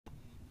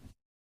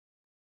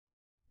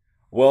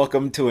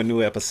Welcome to a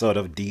new episode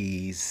of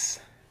D's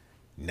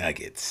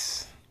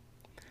Nuggets.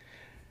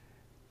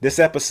 This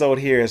episode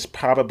here is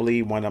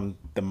probably one of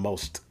the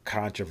most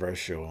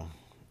controversial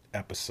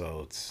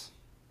episodes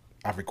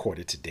I've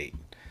recorded to date.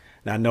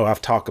 Now, I know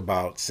I've talked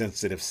about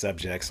sensitive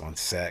subjects on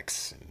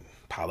sex and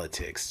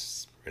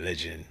politics,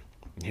 religion,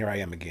 and here I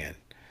am again.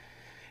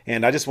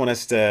 And I just want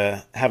us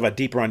to have a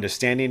deeper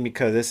understanding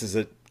because this is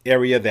an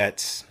area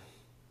that's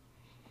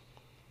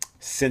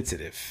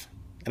sensitive.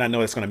 And I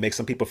know it's going to make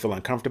some people feel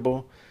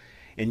uncomfortable.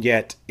 And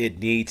yet it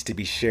needs to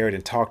be shared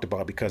and talked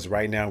about because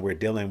right now we're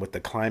dealing with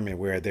the climate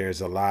where there's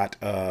a lot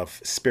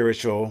of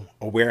spiritual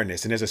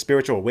awareness and there's a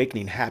spiritual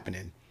awakening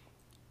happening.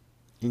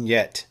 And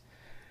yet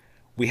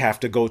we have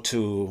to go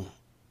to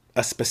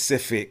a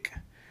specific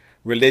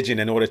religion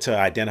in order to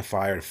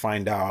identify or to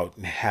find out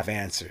and have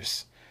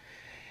answers.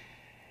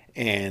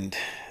 And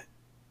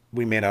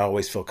we may not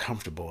always feel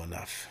comfortable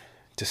enough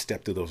to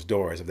step through those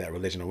doors of that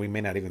religion, or we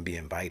may not even be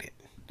invited.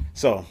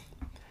 So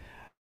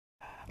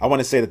I want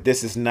to say that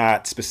this is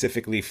not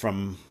specifically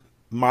from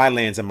my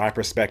lens and my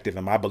perspective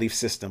and my belief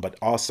system, but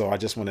also I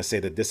just want to say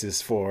that this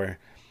is for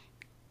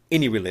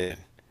any religion.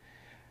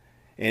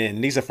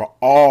 And these are for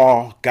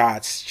all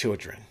God's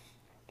children.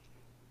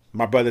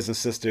 My brothers and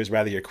sisters,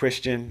 whether you're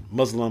Christian,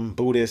 Muslim,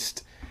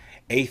 Buddhist,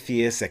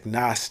 atheist,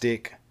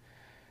 agnostic,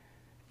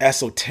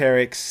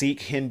 esoteric,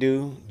 Sikh,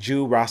 Hindu,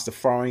 Jew,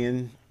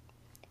 Rastafarian,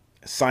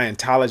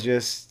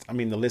 Scientologist, I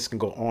mean, the list can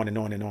go on and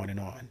on and on and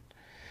on.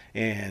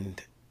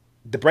 And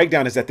the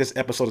breakdown is that this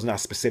episode is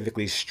not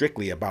specifically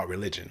strictly about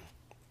religion.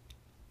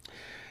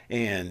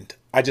 And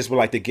I just would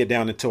like to get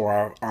down into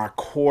our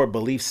core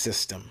belief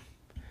system,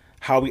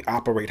 how we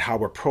operate, how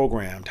we're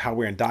programmed, how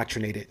we're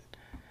indoctrinated,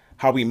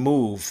 how we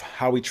move,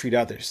 how we treat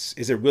others.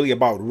 Is it really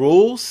about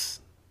rules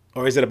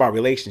or is it about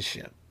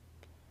relationship?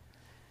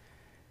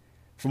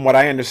 From what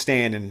I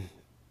understand, and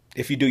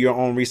if you do your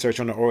own research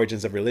on the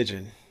origins of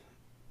religion,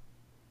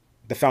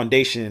 the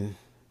foundation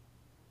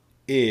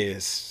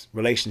is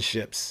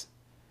relationships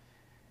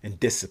and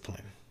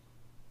discipline.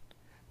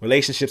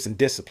 Relationships and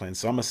discipline.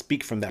 So I'm going to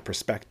speak from that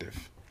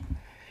perspective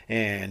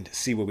and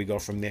see where we go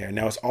from there.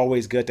 Now, it's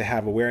always good to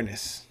have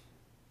awareness.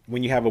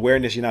 When you have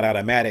awareness, you're not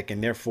automatic,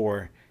 and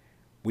therefore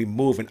we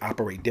move and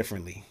operate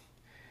differently.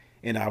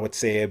 And I would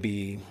say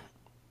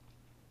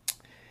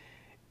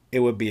it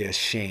would be a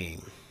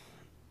shame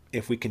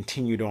if we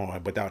continued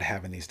on without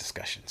having these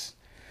discussions.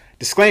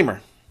 Disclaimer,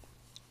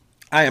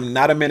 I am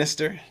not a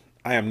minister.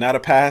 I am not a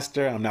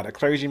pastor. I'm not a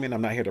clergyman.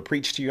 I'm not here to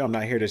preach to you. I'm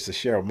not here to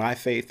share my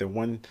faith or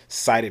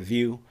one-sided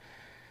view.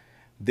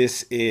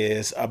 This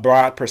is a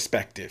broad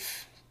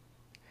perspective.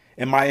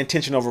 And my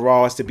intention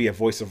overall is to be a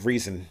voice of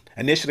reason.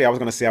 Initially, I was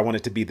going to say I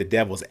wanted to be the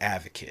devil's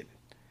advocate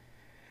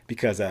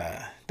because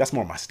that's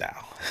more my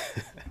style.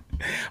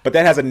 But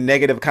that has a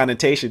negative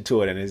connotation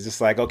to it. And it's just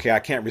like, okay, I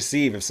can't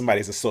receive if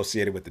somebody's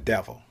associated with the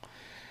devil.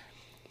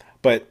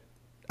 But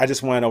I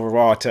just wanted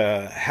overall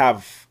to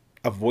have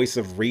a voice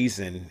of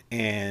reason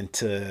and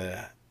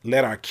to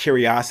let our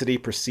curiosity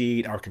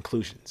precede our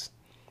conclusions.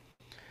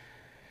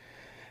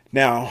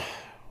 Now,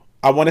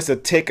 I want us to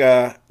take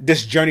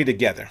this journey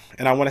together,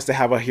 and I want us to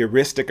have a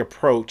heuristic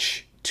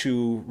approach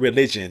to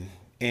religion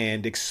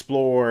and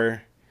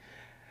explore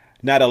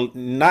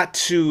not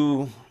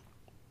to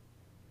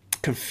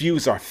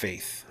confuse our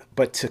faith,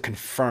 but to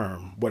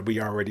confirm what we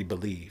already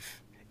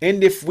believe.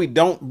 And if we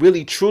don't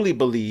really truly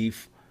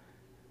believe,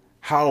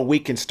 how we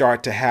can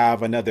start to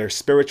have another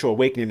spiritual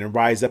awakening and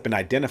rise up and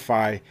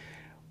identify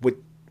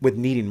with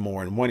needing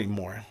more and wanting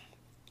more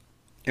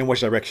and which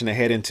direction to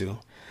head into.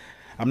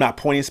 I'm not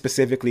pointing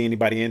specifically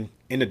anybody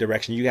in the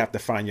direction. You have to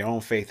find your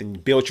own faith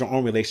and build your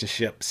own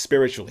relationship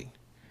spiritually.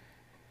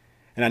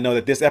 And I know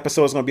that this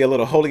episode is going to be a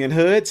little holy and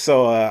hood,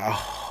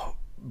 so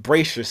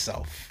brace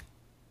yourself.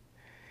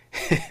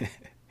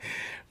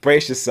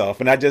 Brace yourself.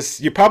 And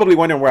you're probably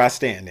wondering where I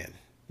stand in.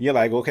 You're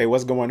like, okay,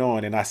 what's going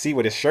on? And I see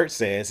what his shirt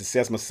says. It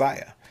says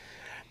Messiah.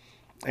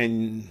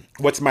 And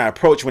what's my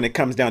approach when it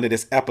comes down to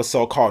this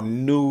episode called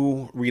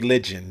New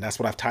Religion? That's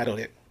what I've titled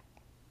it.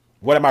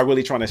 What am I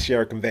really trying to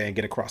share, convey, and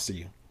get across to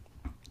you?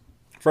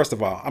 First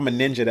of all, I'm a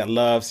ninja that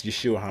loves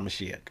Yeshua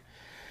HaMashiach.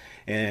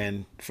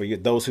 And for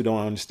those who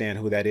don't understand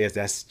who that is,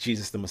 that's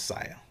Jesus the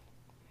Messiah.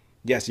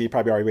 Yes, you're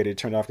probably already ready to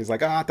turn it off. He's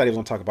like, I thought he was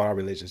going to talk about our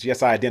religions.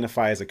 Yes, I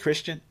identify as a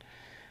Christian.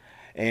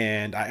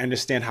 And I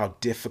understand how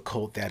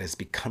difficult that is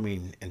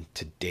becoming in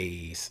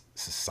today's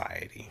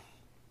society.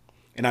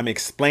 And I'm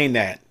explain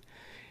that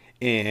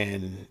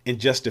in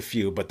just a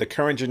few, but the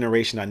current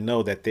generation, I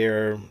know that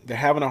they're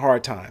having a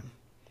hard time.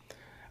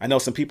 I know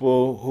some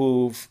people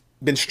who've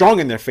been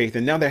strong in their faith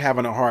and now they're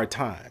having a hard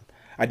time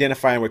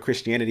identifying with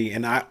Christianity.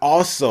 And I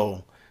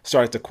also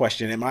started to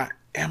question,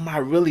 am I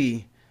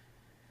really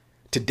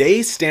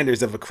today's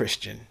standards of a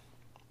Christian,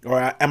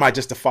 or am I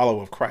just a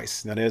follower of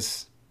Christ? Now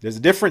there's a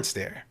difference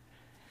there.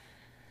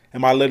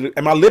 Am I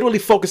literally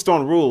focused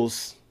on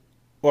rules,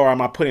 or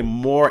am I putting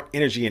more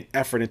energy and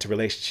effort into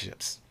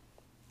relationships?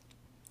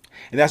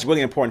 And that's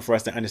really important for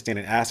us to understand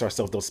and ask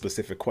ourselves those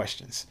specific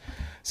questions.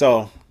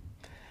 So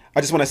I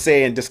just want to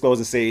say and disclose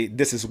and say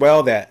this as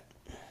well, that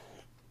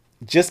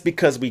just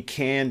because we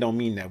can don't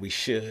mean that we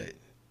should.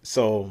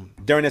 So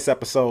during this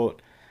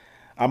episode,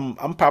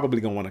 I'm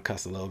probably gonna want to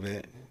cuss a little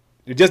bit.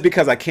 Just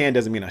because I can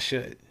doesn't mean I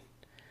should.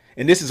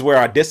 And this is where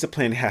our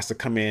discipline has to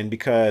come in,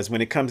 because when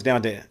it comes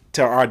down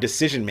to our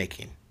decision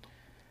making,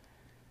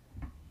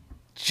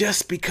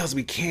 just because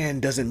we can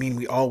doesn't mean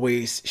we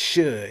always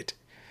should.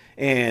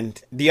 And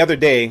the other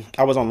day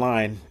I was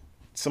online,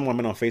 some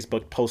woman on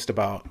Facebook posted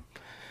about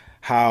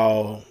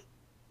how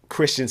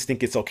Christians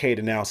think it's okay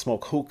to now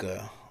smoke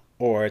hookah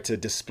or to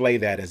display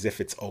that as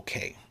if it's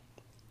okay.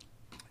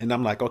 And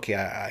I'm like, okay,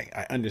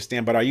 I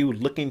understand, but are you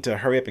looking to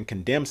hurry up and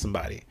condemn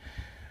somebody,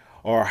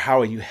 or how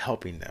are you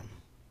helping them?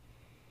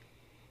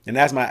 And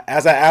as I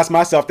ask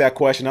myself that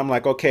question, I'm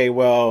like, okay,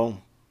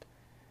 well,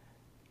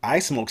 I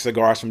smoke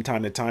cigars from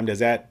time to time. Does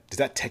that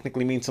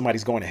technically mean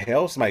somebody's going to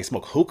hell? Somebody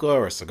smoke hookah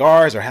or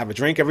cigars or have a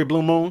drink every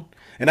blue moon?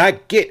 And I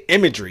get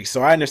imagery,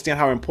 so I understand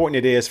how important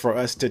it is for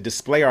us to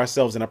display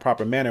ourselves in a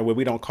proper manner where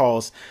we don't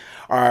cause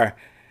the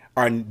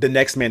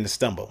next man to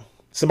stumble.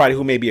 Somebody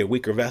who may be a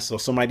weaker vessel,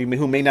 somebody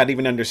who may not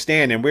even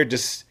understand, and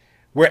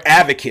we're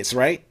advocates,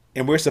 right?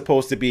 And we're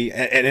supposed to be.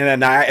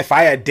 If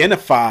I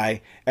identify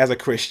as a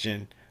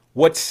Christian,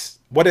 what does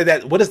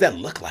that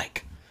look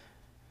like,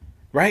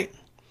 right?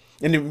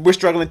 And we're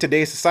struggling in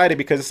today's society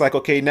because it's like,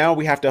 okay, now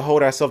we have to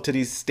hold ourselves to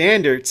these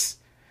standards,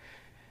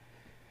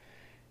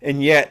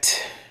 and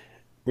yet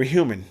we're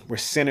human. We're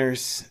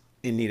sinners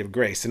in need of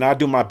grace. And I'll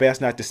do my best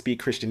not to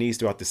speak Christianese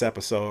throughout this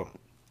episode,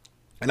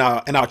 and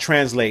I'll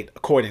translate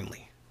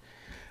accordingly.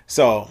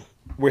 So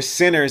we're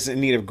sinners in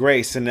need of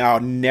grace, and I'll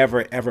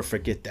never ever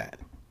forget that.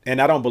 And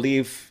I don't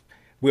believe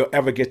we'll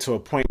ever get to a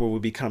point where we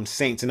become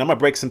saints. And I'm gonna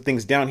break some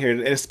things down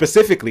here. And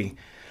specifically,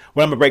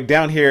 what I'm gonna break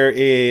down here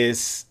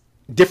is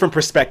different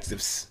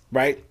perspectives,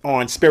 right,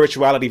 on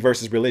spirituality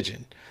versus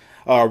religion,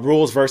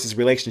 rules versus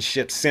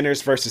relationships,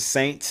 sinners versus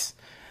saints,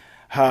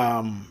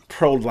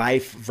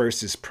 pro-life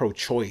versus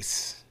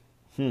pro-choice.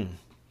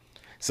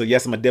 So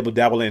yes, I'm gonna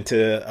dabble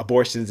into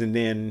abortions, and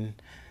then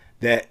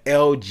the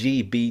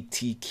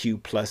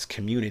LGBTQ plus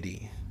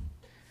community,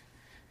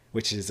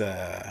 which is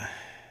a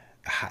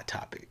hot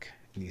topic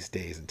in these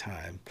days and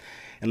time.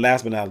 And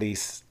last but not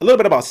least, a little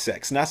bit about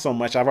sex. Not so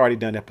much. I've already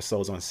done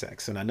episodes on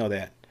sex, and I know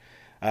that.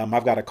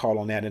 I've got a call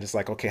on that, and it's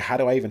like, okay, how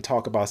do I even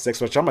talk about sex?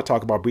 Which I'm going to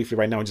talk about briefly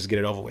right now and just get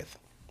it over with.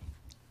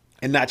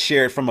 And not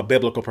share it from a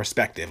biblical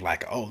perspective.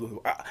 Like,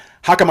 oh,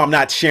 how come I'm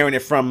not sharing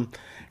it from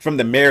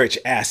the marriage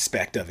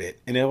aspect of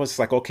it? And it was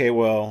like, okay,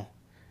 well,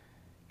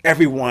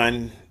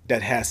 everyone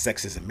that has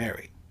sex isn't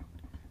married.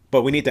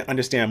 But we need to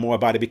understand more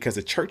about it because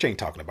the church ain't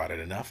talking about it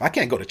enough. I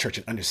can't go to church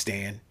and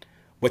understand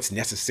what's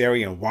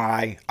necessary and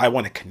why I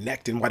want to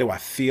connect, and why do I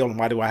feel, and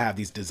why do I have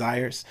these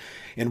desires,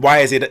 and why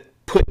is it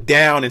put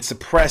down and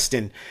suppressed,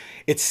 and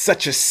it's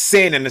such a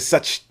sin and it's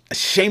such a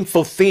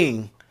shameful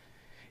thing.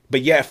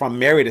 But yeah, if I'm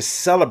married, it's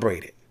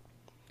celebrated.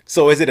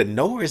 So is it a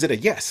no or is it a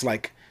yes?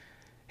 Like,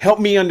 help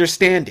me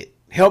understand it.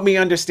 Help me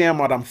understand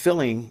what I'm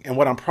feeling and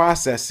what I'm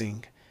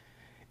processing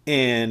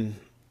in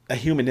a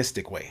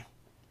humanistic way,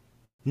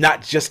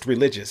 not just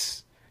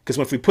religious. Because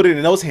if we put it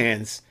in those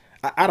hands,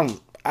 I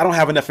don't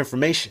have enough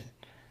information.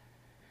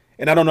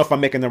 And I don't know if I'm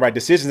making the right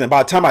decisions. And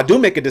by the time I do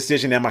make a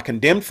decision, am I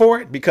condemned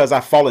for it because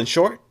I've fallen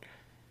short?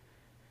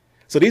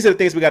 So these are the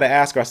things we got to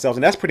ask ourselves.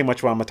 And that's pretty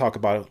much what I'm going to talk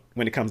about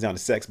when it comes down to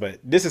sex. But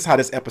this is how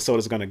this episode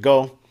is going to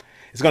go.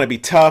 It's going to be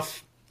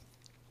tough.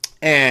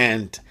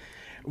 And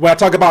when I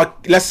talk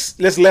about, let's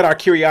let our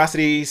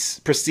curiosities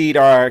precede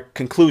our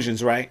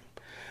conclusions, right?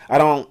 I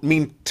don't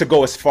mean to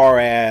go as far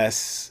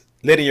as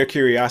letting your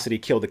curiosity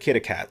kill the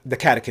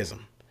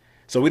catechism.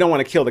 So we don't want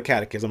to kill the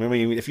catechism. I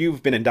mean, if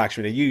you've been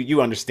indoctrinated,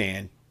 you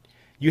understand.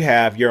 You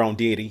have your own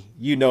deity.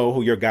 You know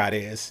who your God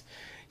is.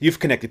 You've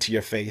connected to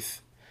your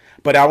faith.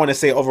 But I want to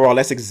say overall,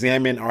 let's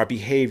examine our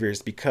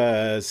behaviors,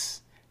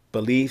 because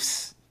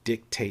beliefs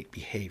dictate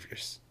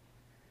behaviors.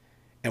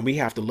 And we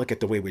have to look at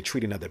the way we're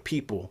treating other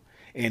people.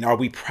 And are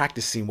we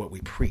practicing what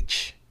we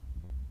preach?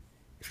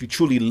 If you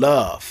truly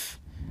love,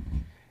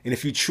 and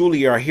if you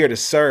truly are here to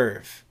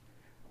serve,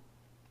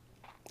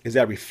 is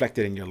that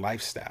reflected in your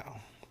lifestyle?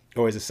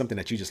 Or is it something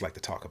that you just like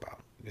to talk about?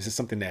 Is it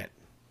something that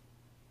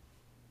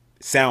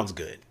sounds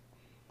good?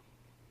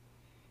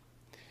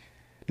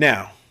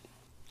 Now,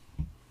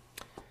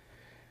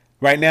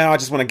 right now, I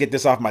just want to get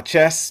this off my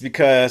chest,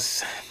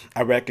 because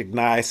I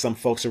recognize some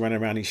folks are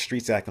running around these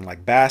streets acting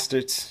like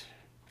bastards,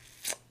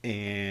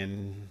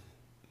 and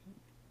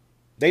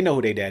they know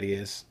who their daddy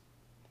is.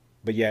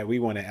 But yeah, we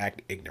want to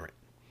act ignorant.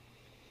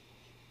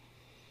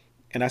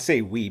 And I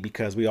say we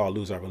because we all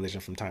lose our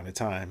religion from time to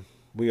time.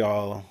 We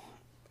all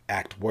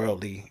act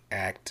worldly,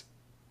 act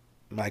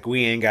like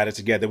we ain't got it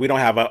together. We don't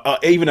have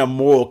even a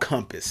moral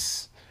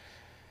compass.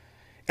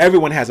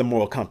 Everyone has a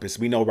moral compass.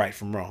 We know right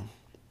from wrong.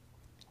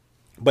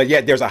 But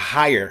yet there's a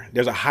higher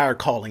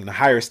calling, a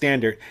higher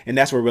standard. And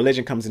that's where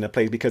religion comes into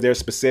play, because there's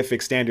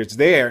specific standards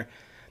there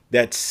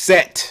that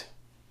set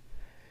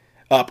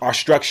up our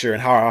structure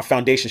and how our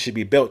foundation should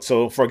be built.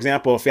 So for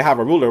example, if you have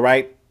a ruler,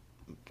 right,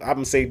 I'm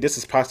going to say this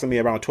is approximately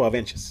around 12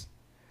 inches.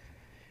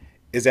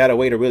 is that a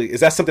way to really, is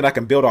that something I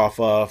can build off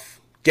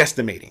of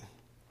guesstimating?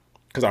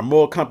 Because our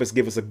moral compass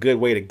gives us a good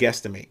way to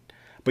guesstimate.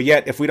 But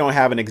yet, if we don't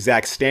have an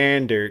exact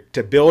standard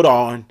to build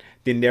on,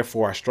 then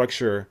therefore our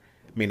structure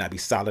may not be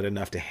solid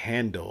enough to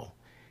handle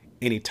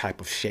any type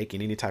of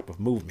shaking, any type of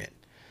movement.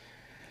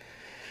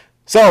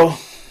 So,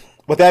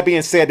 with that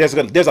being said,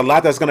 there's a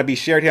lot that's going to be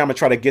shared here. I'm going to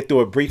try to get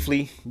through it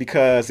briefly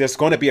because there's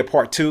going to be a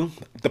part two.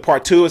 The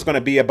part two is going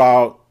to be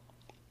about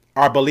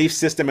our belief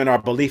system and our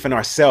belief in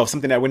ourselves,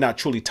 something that we're not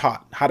truly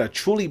taught, how to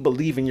truly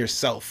believe in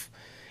yourself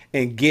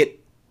and get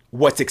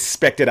what's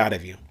expected out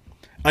of you,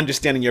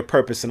 understanding your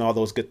purpose and all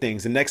those good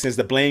things. The next is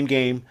the blame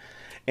game.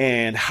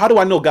 And how do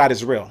I know God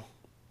is real?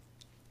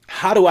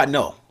 How do I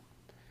know?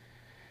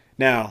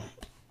 Now,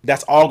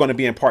 that's all going to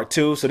be in part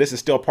two. So this is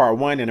still part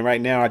one. And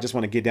right now, I just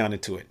want to get down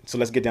into it. So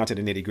let's get down to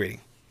the nitty gritty.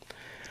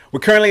 We're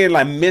currently in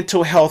like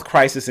mental health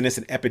crisis, and it's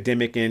an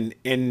epidemic.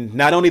 And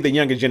not only the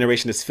younger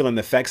generation is feeling the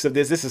effects of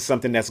this. This is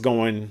something that's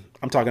going,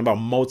 I'm talking about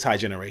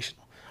multi-generational.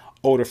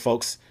 Older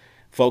folks,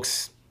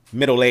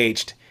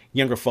 middle-aged,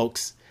 younger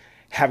folks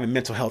having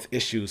mental health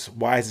issues.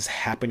 Why is this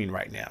happening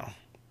right now?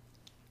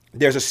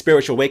 There's a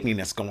spiritual awakening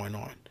that's going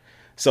on.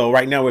 So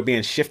right now we're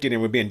being shifted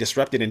and we're being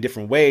disrupted in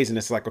different ways. And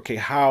it's like, okay,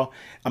 how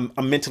I'm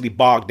mentally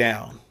bogged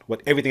down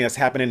with everything that's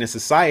happening in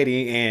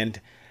society, and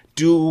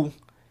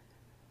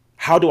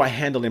how do I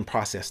handle and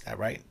process that,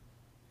 right?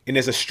 And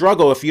there's a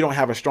struggle if you don't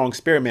have a strong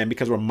spirit, man,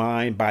 because we're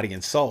mind, body,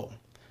 and soul.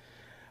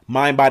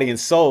 Mind, body, and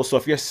soul. So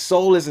if your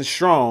soul isn't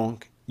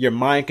strong, your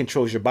mind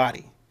controls your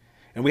body.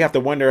 And we have to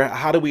wonder,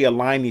 how do we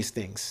align these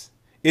things?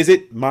 Is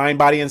it mind,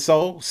 body, and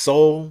soul?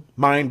 Soul,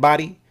 mind,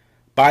 body,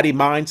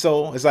 mind,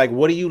 soul? It's like,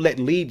 what do you let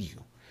lead you?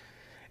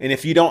 And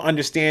if you don't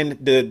understand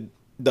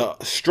the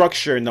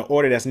structure and the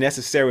order that's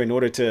necessary in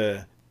order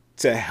to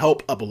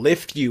help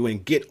uplift you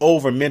and get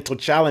over mental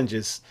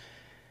challenges,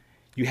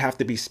 you have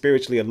to be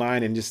spiritually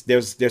aligned, and just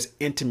there's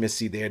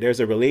intimacy there. There's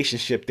a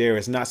relationship there.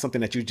 It's not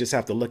something that you just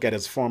have to look at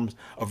as forms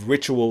of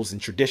rituals and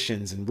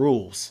traditions and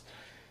rules.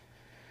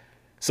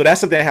 So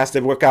that's something that has to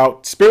work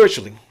out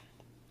spiritually.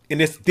 And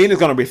this then is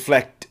going to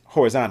reflect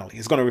horizontally.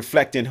 It's going to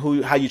reflect in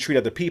how you treat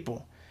other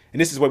people. And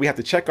this is where we have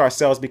to check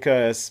ourselves,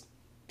 because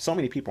so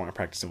many people aren't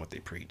practicing what they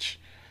preach.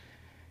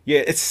 Yeah,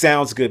 it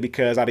sounds good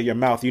because out of your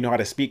mouth, you know how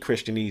to speak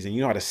Christianese and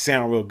you know how to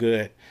sound real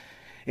good.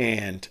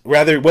 And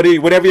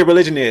whatever your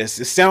religion is,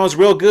 it sounds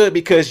real good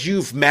because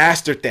you've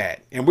mastered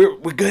that. And we're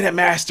good at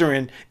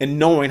mastering and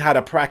knowing how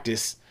to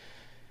practice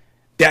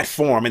that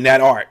form and that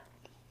art.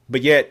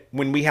 But yet,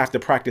 when we have to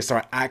practice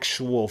our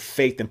actual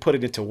faith and put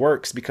it into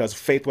works, because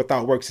faith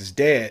without works is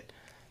dead,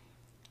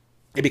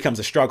 it becomes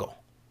a struggle.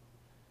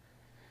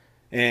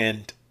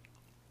 And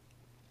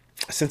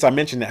since I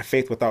mentioned that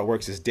faith without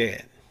works is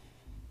dead,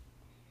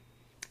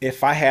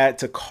 if I had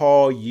to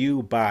call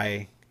you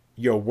by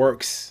your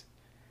works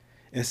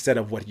instead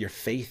of what your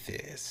faith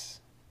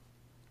is,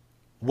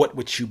 what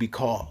would you be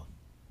called?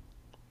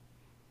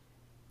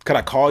 Could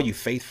I call you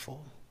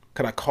faithful?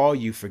 Could I call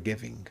you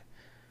forgiving?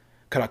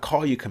 Could I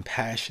call you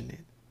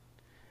compassionate?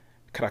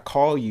 Could I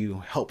call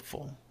you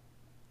helpful?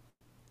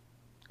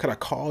 Could I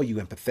call you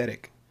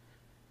empathetic?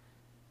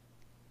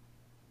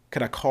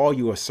 Could I call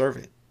you a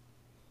servant?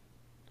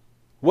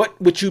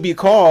 What would you be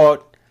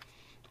called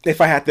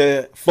if I had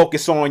to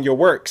focus on your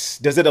works?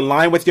 Does it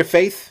align with your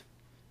faith?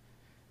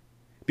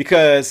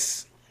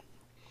 Because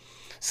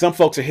some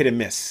folks are hit and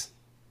miss.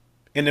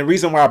 And the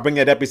reason why I bring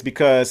that up is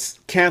because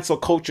cancel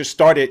culture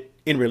started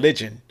in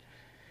religion.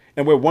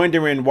 And we're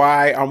wondering,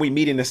 why aren't we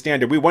meeting the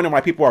standard? We're wondering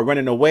why people are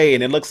running away.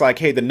 And it looks like,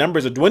 hey, the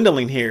numbers are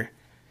dwindling here.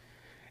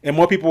 And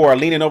more people are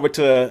leaning over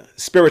to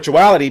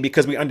spirituality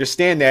because we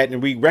understand that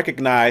and we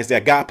recognize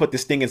that God put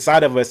this thing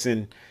inside of us.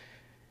 And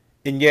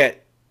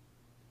yet,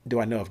 do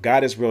I know if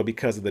God is real?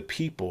 Because of the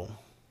people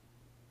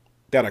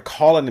that are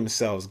calling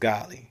themselves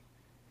godly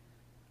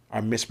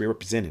are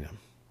misrepresenting Him,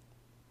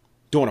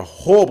 doing a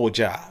horrible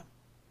job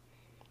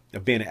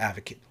of being an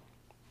advocate.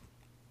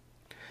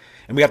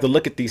 And we have to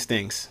look at these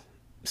things.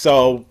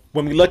 So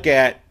when we look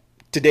at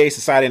today's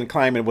society and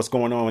climate, what's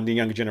going on with the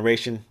younger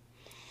generation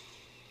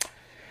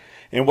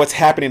and what's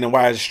happening and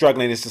why it's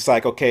struggling, it's just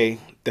like, okay,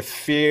 the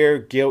fear,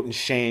 guilt, and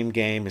shame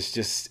game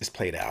it's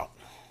played out.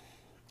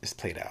 It's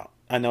played out.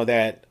 I know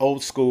that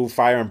old school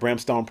fire and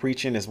brimstone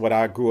preaching is what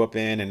I grew up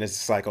in. And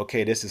it's like,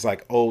 okay, this is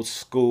like old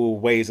school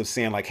ways of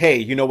saying like, hey,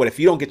 you know what? If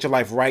you don't get your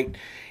life right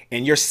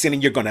and you're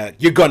sinning, you're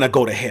gonna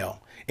go to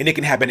hell. And it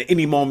can happen at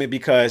any moment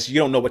because you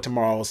don't know what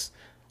tomorrow's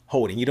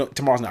holding.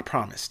 Tomorrow's not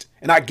promised.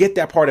 And I get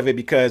that part of it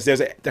because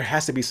there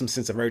has to be some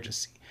sense of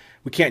urgency.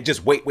 We can't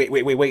just wait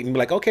and be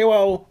like, okay,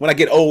 well, when I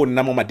get old and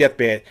I'm on my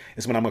deathbed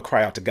is when I'm gonna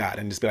cry out to God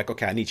and just be like,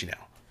 okay, I need you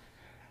now.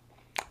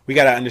 We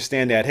gotta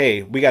understand that,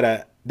 hey,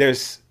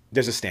 there's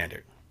a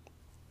standard.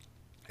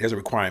 There's a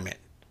requirement.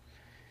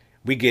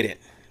 We get it.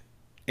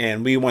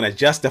 And we want to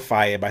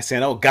justify it by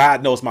saying, oh,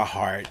 God knows my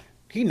heart.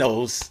 He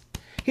knows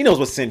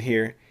what's in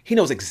here. He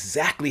knows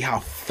exactly how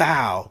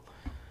foul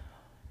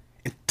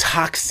and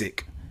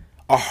toxic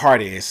our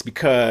heart is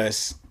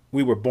because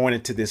we were born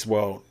into this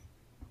world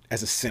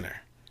as a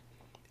sinner.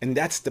 And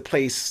that's the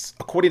place,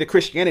 according to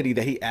Christianity,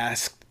 that he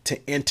asked to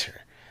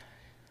enter.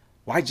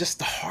 Why just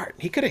the heart?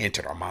 He could have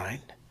entered our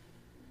mind.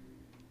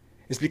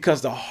 It's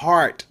because the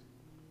heart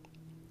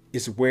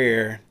is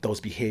where those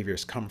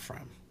behaviors come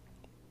from.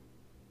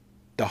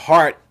 The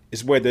heart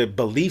is where the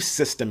belief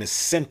system is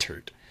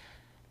centered.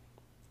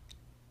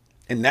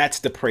 And that's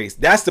the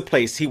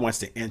place he wants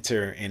to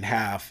enter and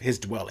have his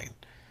dwelling.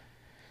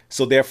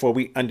 So therefore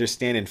we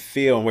understand and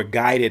feel, and we're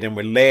guided and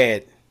we're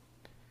led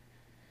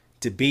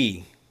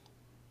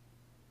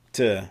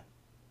to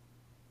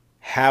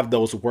have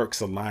those works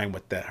align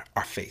with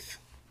our faith.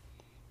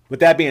 With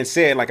that being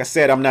said, like I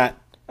said, I'm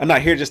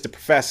not here just to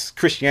profess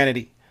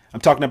Christianity. I'm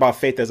talking about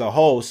faith as a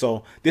whole.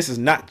 So this is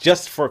not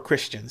just for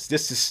Christians.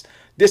 This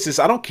is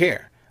I don't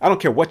care. I don't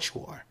care what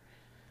you are.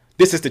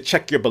 This is to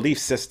check your belief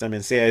system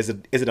and say, is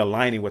it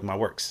aligning with my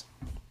works?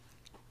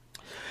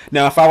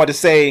 Now, if I were to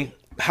say,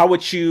 how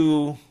would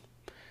you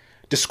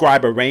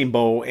describe a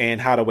rainbow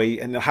and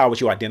how would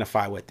you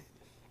identify with it?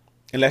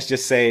 And let's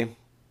just say,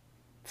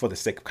 for the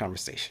sake of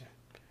conversation,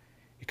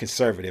 you're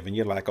conservative and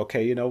you're like,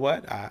 okay, you know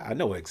what? I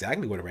know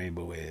exactly what a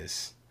rainbow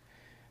is.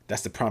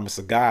 That's the promise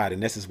of God.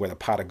 And this is where the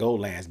pot of gold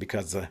lands,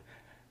 because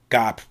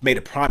God made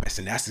a promise.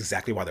 And that's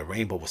exactly why the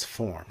rainbow was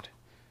formed.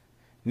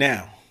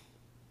 Now,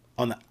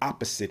 on the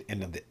opposite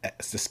end of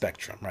the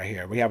spectrum right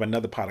here, we have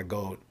another pot of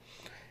gold.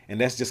 And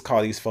let's just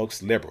call these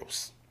folks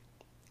liberals.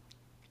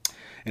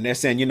 And they're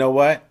saying, you know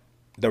what?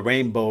 The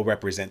rainbow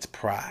represents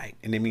pride,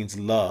 and it means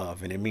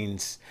love, and it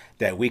means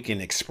that we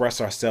can express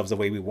ourselves the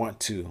way we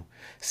want to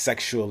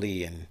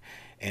sexually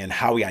and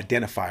how we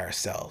identify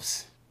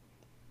ourselves.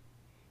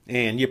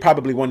 And you're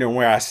probably wondering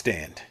where I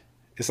stand.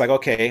 It's like,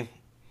 okay,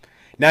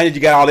 now that you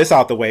got all this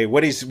out the way,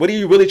 what are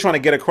you really trying to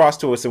get across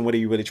to us, and what are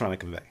you really trying to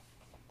convey?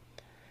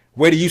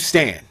 Where do you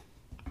stand?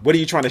 What are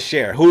you trying to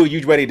share? Who are you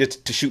ready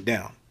to shoot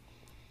down?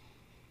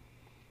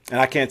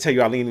 And I can't tell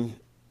you I lean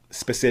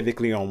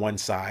specifically on one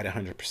side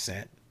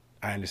 100%.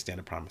 I understand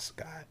the promise of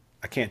God.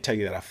 I can't tell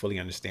you that I fully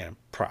understand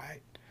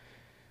pride,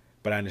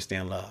 but I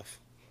understand love.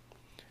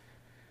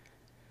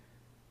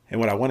 And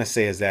what I want to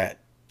say is that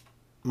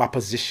my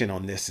position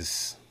on this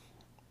is,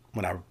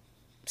 when I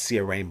see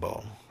a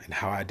rainbow and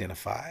how I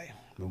identify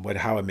and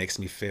how it makes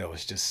me feel,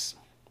 is just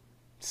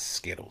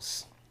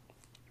Skittles.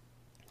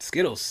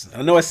 Skittles.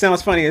 I know it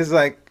sounds funny. It's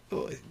like,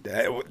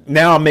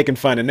 now I'm making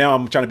fun and now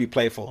I'm trying to be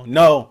playful.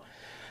 No.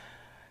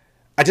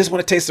 I just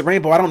want to taste the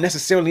rainbow. I don't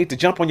necessarily need to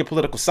jump on your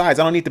political sides.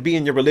 I don't need to be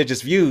in your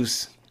religious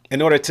views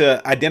in order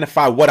to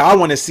identify what I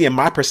want to see in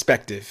my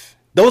perspective.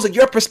 Those are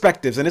your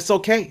perspectives, and it's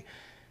okay.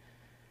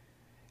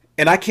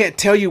 And I can't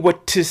tell you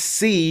what to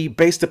see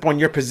based upon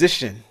your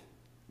position,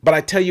 but I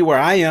tell you where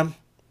I am.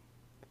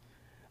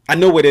 I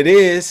know what it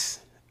is,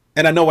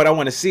 and I know what I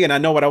want to see, and I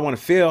know what I want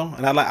to feel,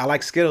 and I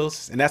like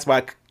Skittles, and that's why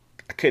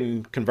I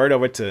couldn't convert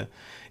over to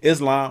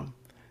Islam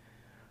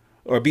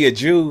or be a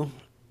Jew.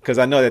 Because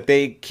I know that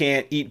they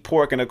can't eat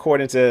pork, and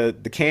according to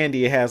the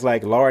candy, it has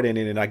like lard in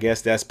it, and I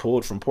guess that's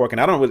pulled from pork. And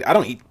I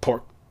don't eat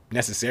pork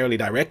necessarily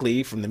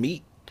directly from the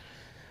meat,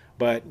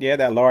 but yeah,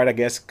 that lard I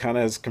guess kind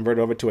of is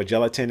converted over to a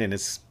gelatin, and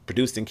it's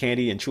produced in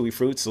candy and chewy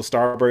fruits. So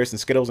Starburst and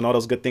Skittles and all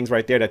those good things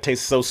right there that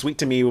taste so sweet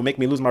to me will make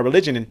me lose my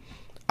religion, and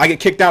I get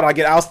kicked out, I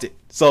get ousted.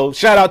 So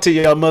shout out to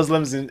y'all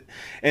Muslims and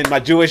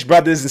my Jewish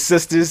brothers and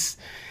sisters,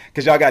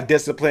 because y'all got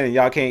discipline and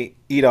y'all can't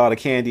eat all the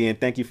candy.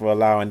 And thank you for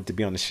allowing it to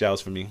be on the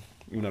shelves for me,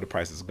 even though the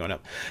prices are going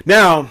up.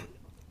 Now,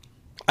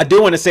 I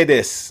do want to say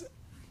this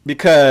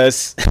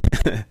because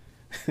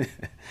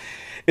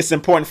it's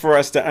important for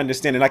us to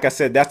understand. And like I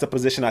said, that's the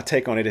position I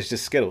take on it. It's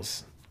just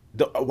Skittles.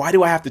 Why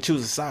do I have to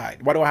choose a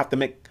side? Why do I have to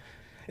make...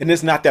 And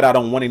it's not that I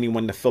don't want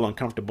anyone to feel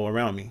uncomfortable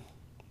around me.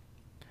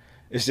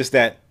 It's just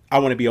that I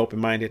want to be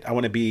open-minded. I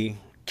want to be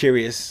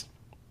curious,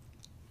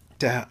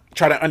 to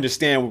try to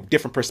understand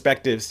different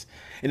perspectives.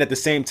 And at the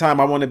same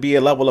time, I want to be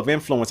a level of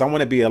influence. I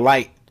want to be a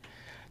light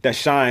that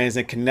shines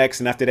and connects.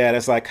 And after that,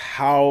 it's like,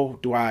 how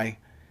do I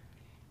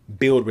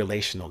build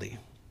relationally?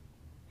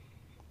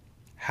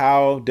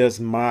 How does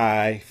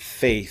my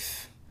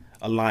faith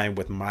align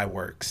with my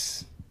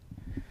works?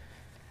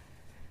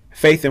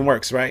 Faith and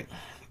works, right?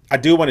 I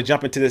do want to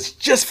jump into this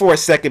just for a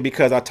second,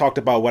 because I talked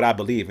about what I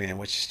believe in,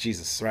 which is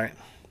Jesus, right?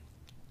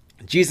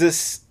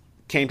 Jesus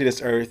came to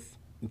this earth,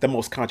 the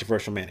most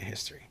controversial man in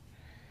history.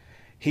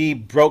 He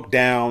broke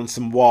down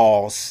some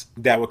walls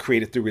that were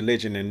created through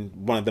religion,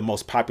 and one of the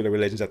most popular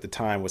religions at the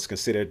time was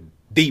considered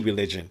the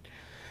religion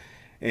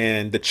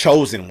and the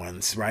chosen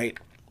ones, right?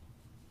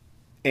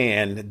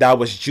 And that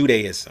was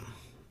Judaism.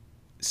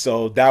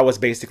 So that was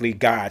basically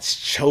God's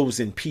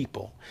chosen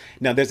people.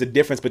 Now, there's a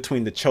difference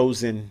between the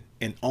chosen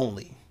and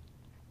only.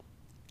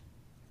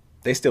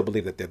 They still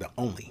believe that they're the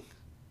only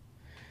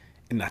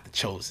and not the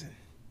chosen.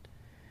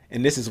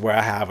 And this is where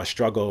I have a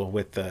struggle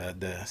with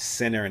the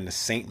sinner and the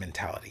saint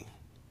mentality.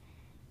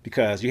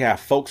 Because you have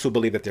folks who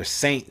believe that they're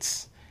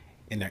saints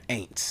and they're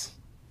ain'ts.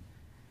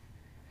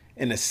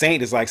 And a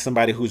saint is like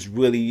somebody who's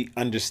really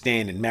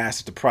understand and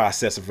mastered the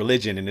process of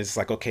religion. And it's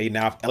like, okay,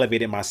 now I've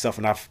elevated myself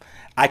and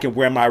I can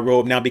wear my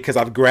robe now because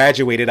I've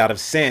graduated out of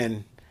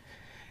sin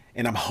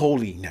and I'm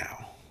holy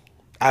now.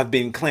 I've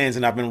been cleansed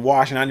and I've been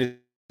washed and I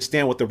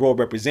understand what the robe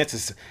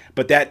represents.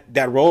 But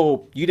that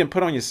robe you didn't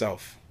put on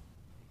yourself.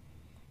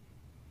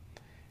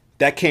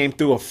 That came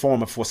through a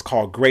form of what's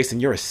called grace,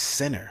 and you're a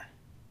sinner,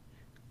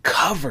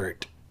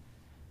 covered.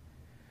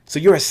 So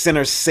you're a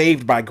sinner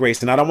saved by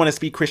grace. And I don't want to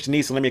speak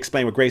Christianese, so let me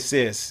explain what grace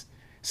is.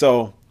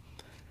 So,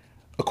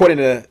 according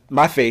to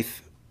my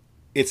faith,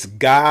 it's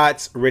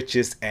God's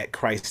riches at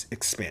Christ's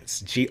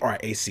expense,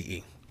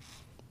 GRACE.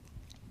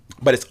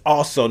 But it's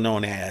also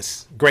known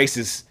as grace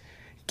is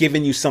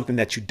giving you something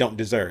that you don't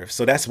deserve.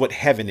 So that's what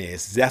heaven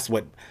is. That's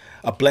what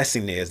a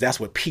blessing is. That's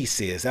what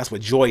peace is. That's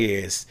what joy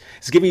is.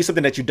 It's giving you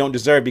something that you don't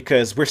deserve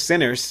because we're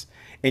sinners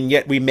and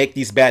yet we make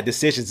these bad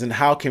decisions. And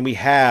how can we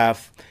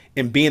have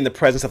and be in the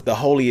presence of the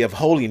Holy of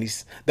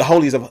Holies, the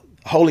holies of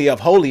Holy of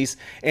Holies,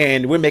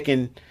 and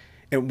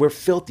we're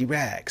filthy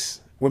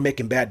rags. We're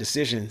making bad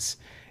decisions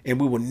and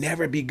we will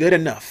never be good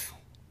enough.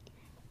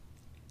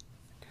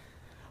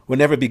 We'll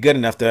never be good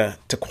enough to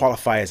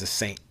qualify as a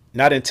saint.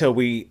 Not until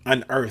we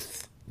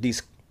unearth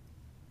this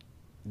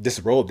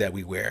robe that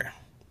we wear,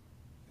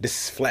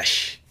 this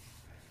flesh.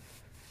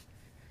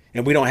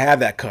 And we don't have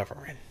that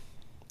covering.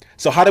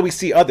 So how do we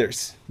see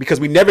others? Because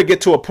we never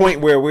get to a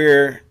point where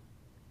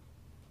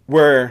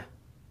we're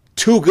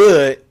too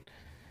good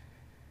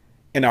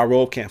and our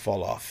robe can't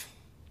fall off.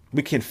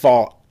 We can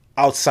fall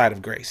outside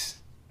of grace.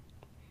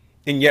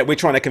 And yet we're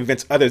trying to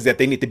convince others that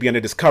they need to be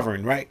under this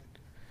covering, right?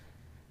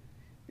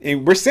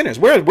 And we're sinners.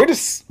 We're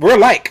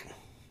alike.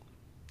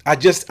 I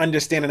just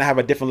understand and I have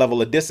a different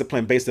level of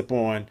discipline based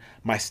upon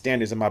my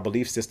standards and my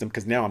belief system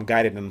because now I'm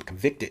guided and I'm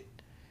convicted.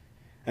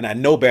 And I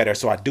know better,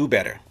 so I do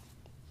better.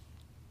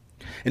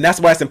 And that's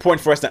why it's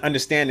important for us to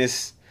understand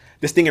this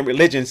thing in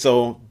religion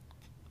so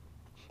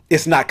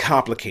it's not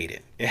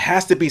complicated. It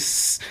has to be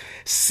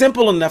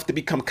simple enough to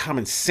become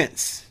common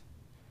sense.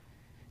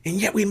 And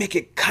yet we make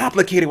it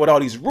complicated with all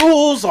these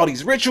rules, all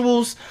these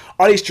rituals,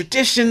 all these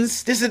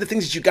traditions. These are the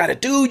things that you got to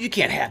do. You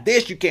can't have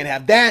this. You can't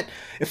have that.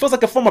 It feels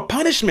like a form of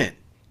punishment.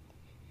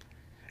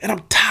 And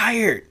I'm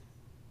tired.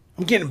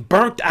 I'm getting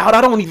burnt out.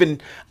 I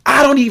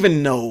don't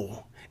even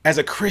know as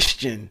a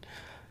Christian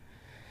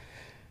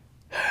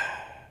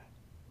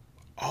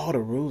all the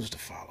rules to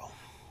follow.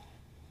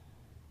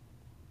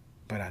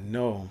 But I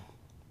know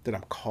that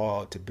I'm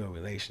called to build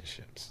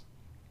relationships.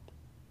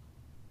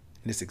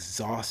 And it's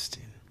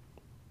exhausting.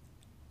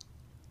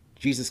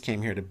 Jesus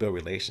came here to build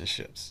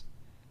relationships.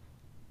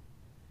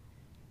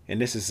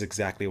 And this is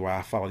exactly why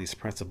I follow these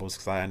principles,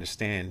 because I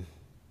understand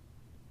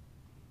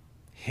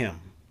him.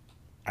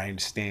 I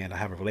understand. I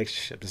have a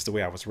relationship. This is the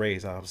way I was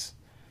raised. I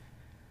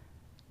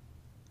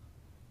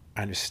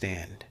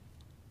understand.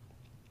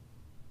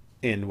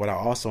 And what I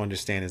also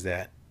understand is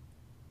that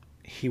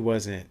he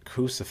wasn't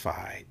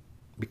crucified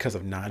because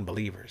of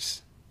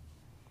non-believers.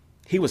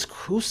 He was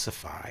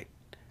crucified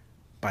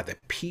by the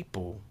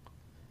people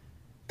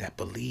that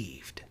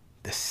believed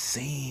the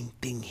same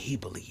thing he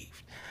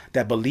believed,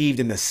 that believed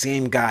in the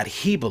same God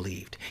he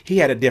believed. He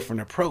had a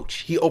different approach.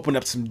 He opened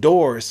up some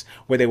doors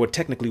where there were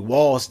technically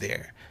walls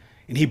there,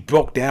 and he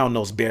broke down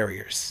those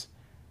barriers.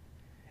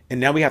 And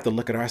now we have to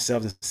look at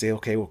ourselves and say,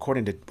 okay, well,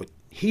 according to what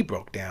he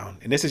broke down,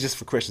 and this is just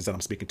for Christians that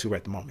I'm speaking to right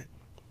at the moment,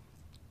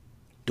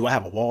 do I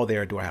have a wall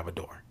there or do I have a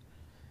door?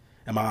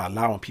 Am I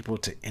allowing people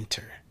to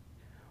enter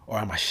or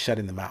am I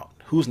shutting them out?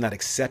 Who's not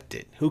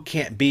accepted? Who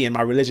can't be in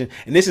my religion?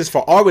 And this is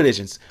for all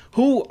religions.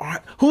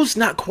 Who's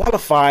not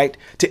qualified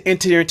to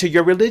enter into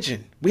your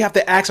religion? We have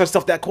to ask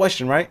ourselves that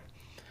question, right?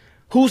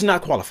 Who's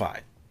not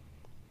qualified?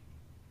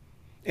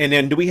 And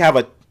then do we have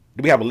a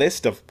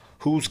list of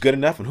who's good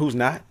enough and who's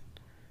not?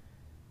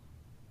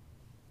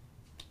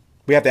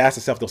 We have to ask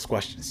ourselves those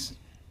questions.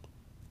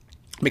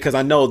 Because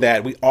I know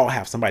that we all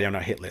have somebody on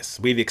our hit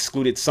list. We've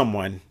excluded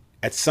someone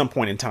at some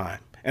point in time.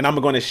 And I'm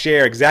going to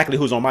share exactly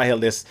who's on my hit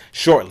list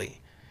shortly.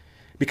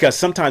 Because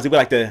sometimes we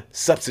like to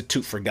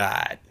substitute for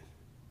God.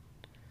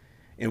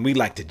 And we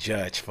like to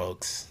judge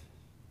folks.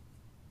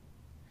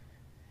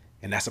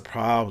 And that's a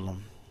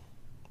problem.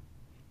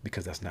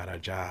 Because that's not our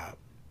job.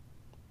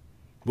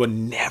 We'll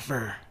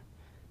never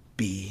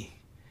be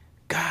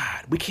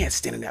God. We can't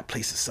stand in that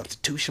place of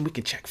substitution. We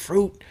can check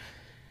fruit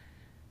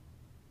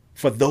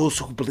for those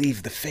who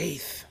believe the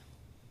faith.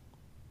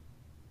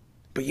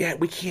 But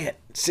yet we can't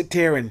sit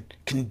there and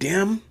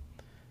condemn.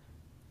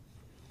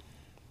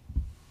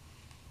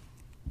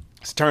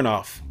 It's turn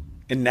off.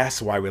 And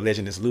that's why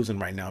religion is losing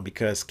right now,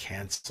 because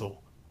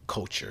cancel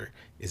culture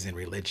is in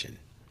religion.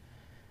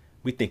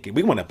 We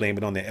want to blame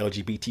it on the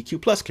LGBTQ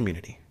plus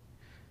community.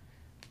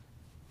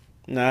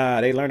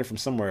 Nah, they learned it from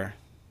somewhere.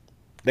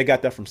 They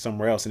got that from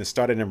somewhere else, and it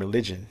started in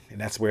religion,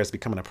 and that's where it's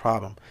becoming a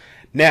problem.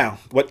 Now,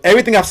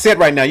 everything I've said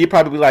right now, you're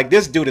probably like,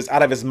 this dude is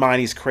out of his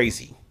mind. He's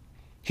crazy.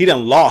 He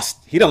done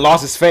lost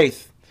his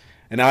faith.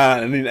 And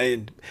I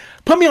mean,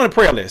 put me on a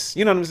prayer list.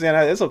 You know what I'm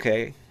saying? It's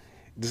okay.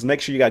 Just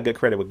make sure you got good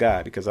credit with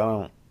God, because I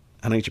don't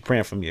need you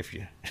praying for me if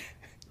you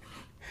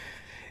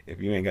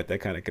ain't got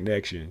that kind of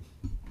connection.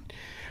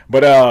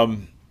 But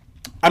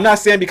I'm not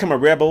saying become a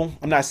rebel.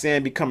 I'm not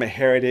saying become a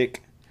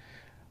heretic.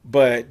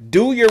 But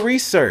do your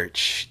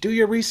research. Do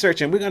your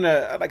research, and we're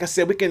gonna, like I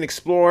said, we can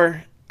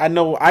explore. I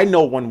know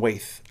one way.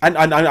 I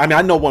mean,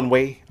 I know one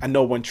way. I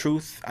know one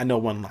truth. I know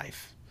one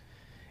life,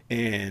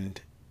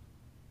 and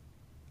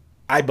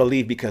I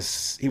believe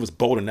because he was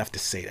bold enough to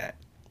say that.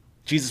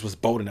 Jesus was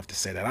bold enough to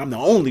say that I'm the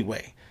only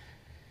way,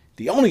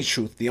 the only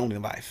truth, the only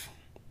life.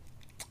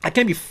 I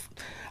can't be.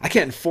 I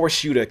can't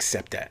force you to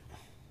accept that.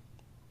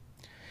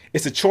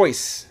 It's a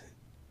choice,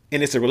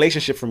 and it's a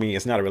relationship for me.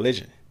 It's not a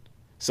religion.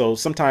 So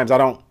sometimes I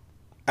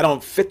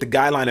don't fit the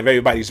guideline of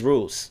everybody's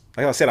rules.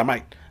 Like I said, I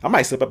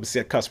might slip up and say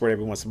a cuss word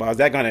every once in a while. Is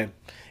that gonna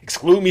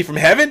exclude me from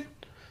heaven?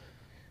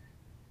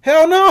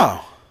 Hell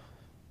no.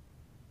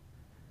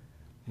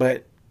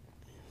 But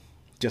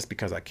just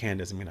because I can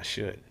doesn't mean I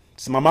should.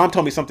 So my mom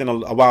told me something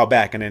a while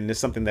back, and then it's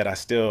something that I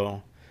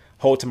still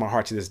hold to my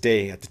heart to this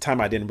day. At the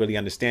time, I didn't really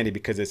understand it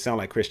because it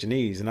sounded like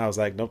Christianese, and I was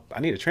like, nope, I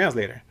need a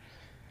translator.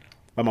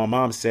 But my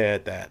mom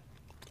said that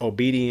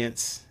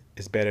obedience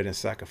is better than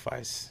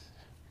sacrifice.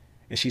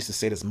 And she used to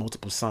say this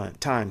multiple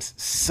times,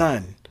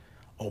 son,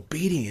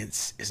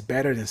 obedience is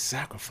better than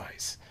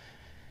sacrifice.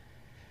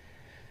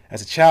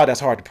 As a child, that's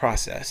hard to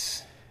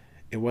process.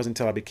 It wasn't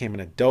until I became an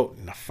adult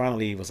and I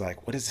finally was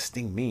like, what does this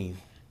thing mean?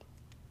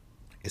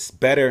 It's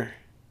better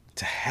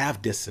to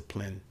have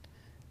discipline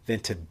than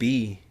to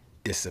be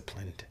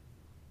disciplined.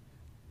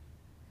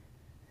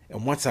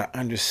 And once I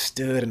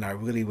understood and I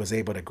really was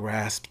able to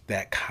grasp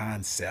that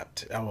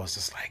concept, I was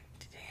just like,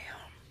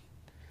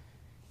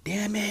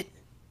 damn it.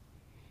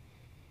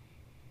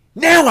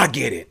 Now I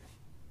get it.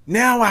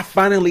 Now I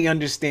finally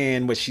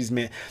understand what she's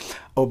meant.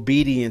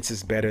 Obedience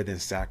is better than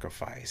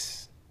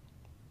sacrifice.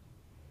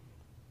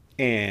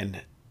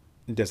 And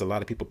there's a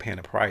lot of people paying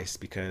a price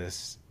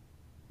because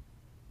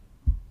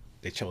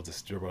they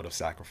chose the road of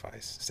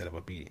sacrifice instead of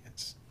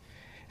obedience.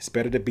 It's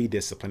better to be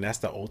disciplined. That's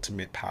the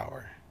ultimate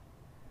power.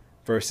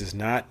 Versus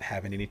not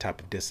having any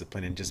type of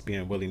discipline and just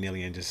being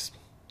willy-nilly and just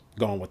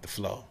going with the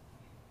flow.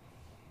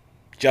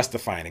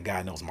 Justifying it.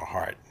 God knows my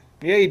heart.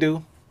 Yeah, you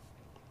do.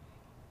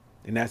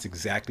 And that's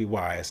exactly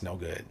why it's no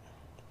good.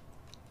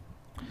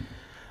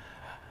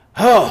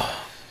 Oh,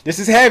 this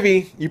is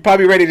heavy. You're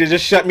probably ready to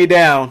just shut me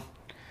down.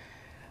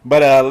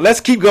 But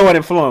let's keep going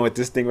and flowing with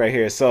this thing right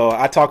here. So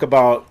I talk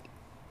about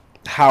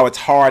how it's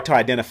hard to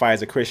identify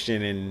as a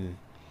Christian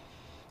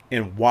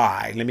and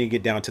why. Let me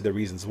get down to the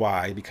reasons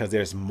why. Because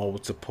there's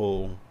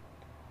multiple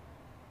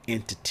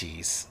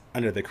entities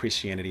under the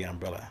Christianity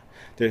umbrella.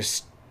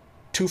 There's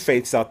two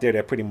faiths out there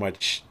that pretty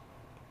much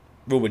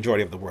rule the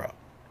majority of the world,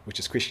 which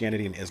is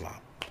Christianity and Islam.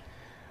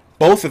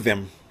 Both of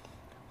them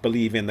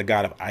believe in the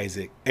God of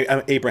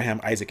Abraham,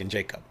 Isaac, and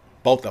Jacob.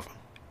 Both of them.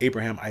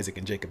 Abraham, Isaac,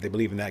 and Jacob. They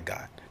believe in that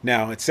God.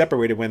 Now, it's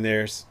separated when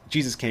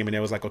Jesus came and it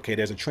was like, okay,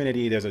 there's a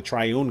Trinity, there's a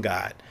triune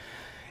God.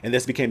 And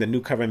this became the new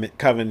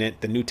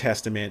covenant, the New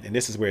Testament. And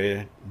this is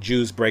where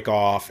Jews break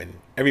off and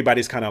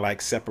everybody's kind of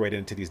like separated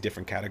into these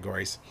different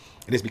categories.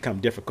 And it's become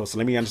difficult. So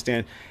let me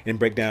understand and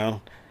break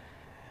down.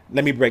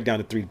 Let me break down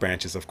the three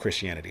branches of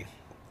Christianity.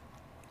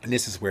 And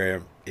this is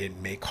where it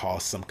may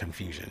cause some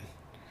confusion.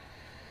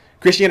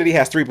 Christianity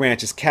has three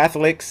branches: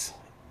 Catholics,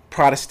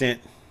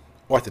 Protestant,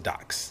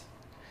 Orthodox.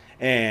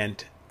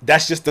 And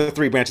that's just the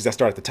three branches that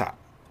start at the top.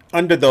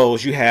 Under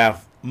those, you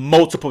have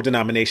multiple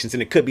denominations,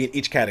 and it could be in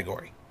each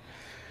category.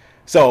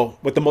 So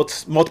with the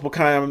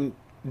multiple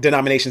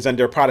denominations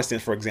under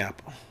Protestant, for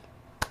example,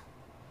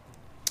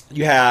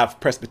 you have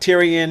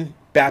Presbyterian,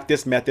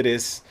 Baptist,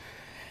 Methodist,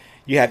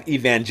 you have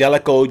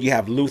Evangelical, you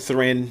have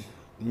Lutheran,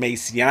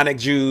 Messianic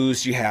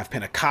Jews, you have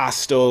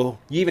Pentecostal,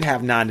 you even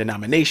have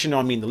non-denominational.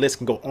 I mean, the list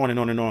can go on and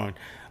on and on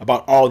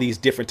about all these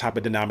different type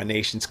of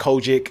denominations.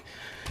 Kojic,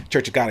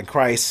 Church of God in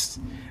Christ.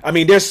 I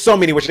mean, there's so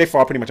many, which they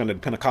fall pretty much under the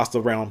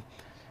Pentecostal realm.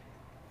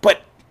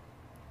 But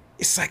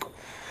it's like,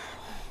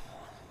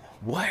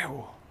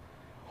 wow,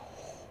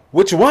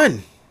 which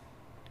one?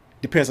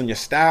 Depends on your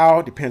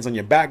style, depends on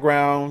your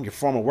background, your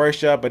form of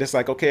worship. But it's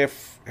like, okay,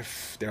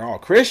 if they're all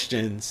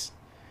Christians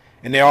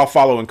and they're all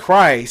following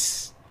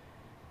Christ,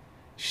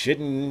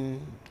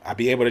 shouldn't I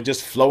be able to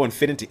just flow and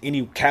fit into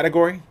any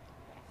category?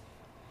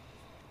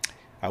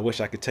 I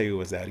wish I could tell you it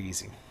was that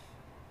easy.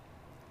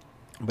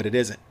 But it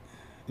isn't.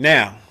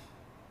 Now,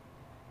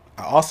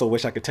 I also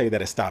wish I could tell you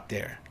that it stopped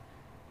there.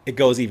 It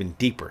goes even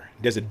deeper.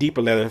 There's a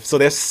deeper level. So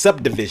there's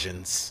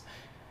subdivisions.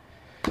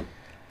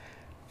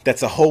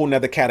 That's a whole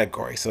nother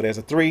category. So there's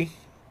a three.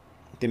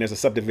 Then there's a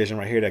subdivision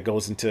right here that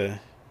goes into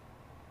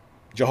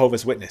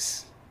Jehovah's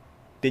Witness.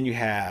 Then you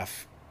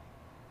have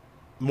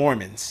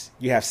Mormons.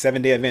 You have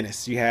Seventh-day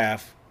Adventists. You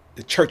have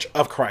the Church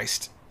of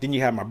Christ. Then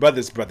you have my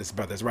brothers,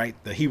 right?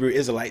 The Hebrew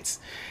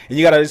Israelites. And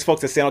you got all these folks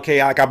that say,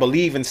 okay, like I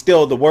believe in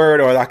still the word,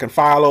 or I can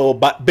follow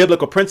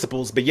biblical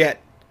principles, but yet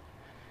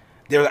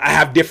I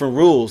have different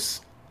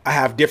rules. I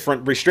have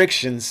different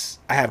restrictions.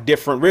 I have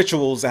different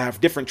rituals. I have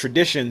different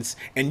traditions,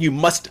 and you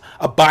must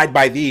abide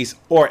by these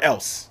or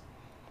else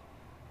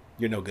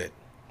you're no good.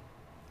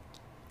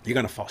 You're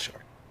going to fall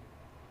short.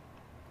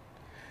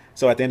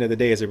 So at the end of the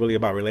day, is it really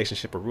about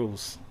relationship or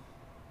rules?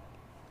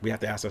 We have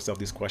to ask ourselves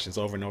these questions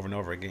over and over and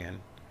over again.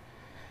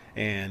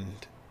 And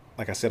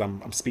like I said,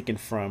 I'm speaking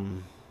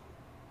from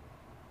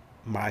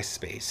my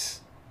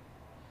space.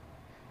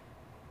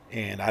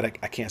 And I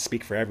can't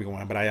speak for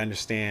everyone, but I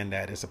understand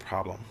that it's a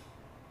problem.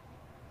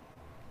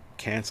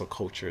 Cancel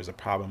culture is a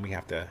problem we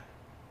have to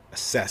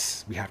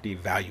assess, we have to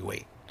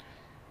evaluate.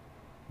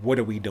 What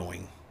are we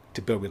doing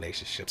to build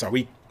relationships? Are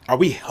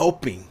we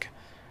helping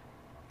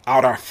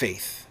out our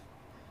faith?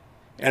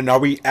 And are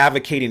we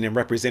advocating and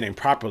representing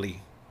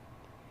properly?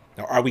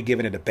 Or are we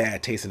giving it a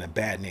bad taste and a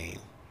bad name?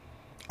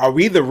 Are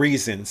we the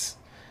reasons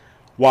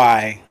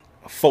why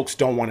folks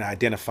don't want to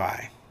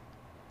identify?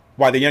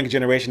 Why the younger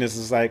generation is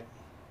just like,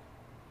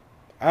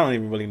 I don't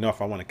even really know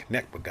if I want to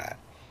connect with God.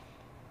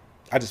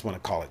 I just want to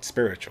call it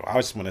spiritual. I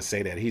just want to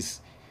say that he's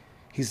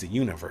the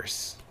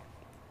universe.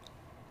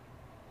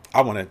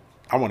 I want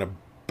to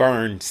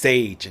burn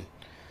sage and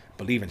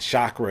believe in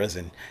chakras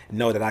and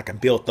know that I can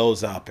build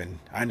those up. And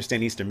I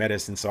understand Eastern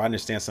medicine, so I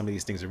understand some of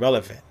these things are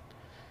relevant.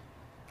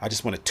 I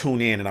just want to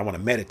tune in and I want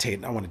to meditate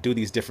and I want to do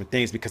these different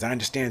things because I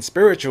understand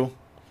spiritual,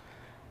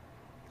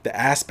 the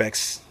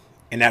aspects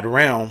in that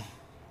realm,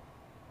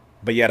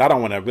 but yet I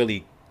don't want to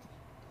really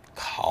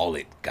call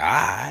it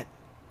God.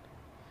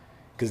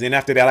 Because then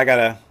after that, I got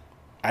to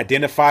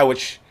identify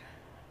which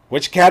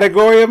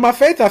category of my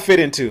faith I fit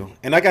into.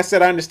 And like I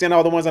said, I understand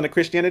all the ones under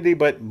Christianity,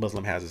 but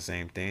Muslim has the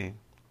same thing.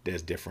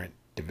 There's different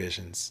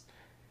divisions.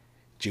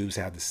 Jews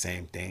have the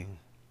same thing.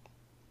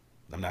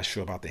 I'm not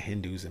sure about the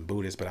Hindus and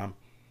Buddhists, but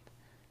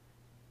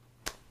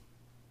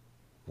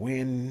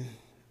when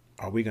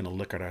are we going to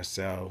look at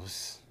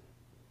ourselves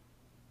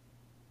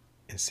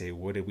and say,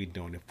 what are we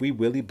doing? If we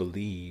really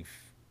believe,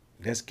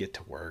 let's get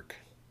to work.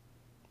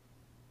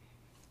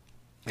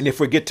 And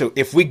if we get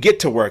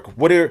to work,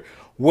 what are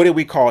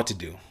we called to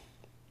do?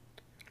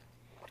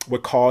 We're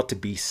called to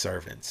be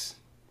servants.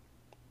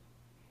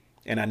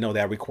 And I know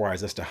that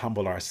requires us to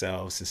humble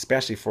ourselves,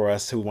 especially for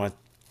us who want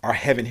our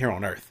heaven here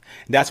on earth.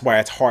 And that's why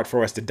it's hard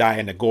for us to die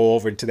and to go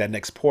over into that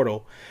next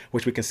portal,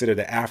 which we consider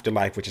the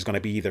afterlife, which is going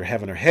to be either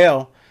heaven or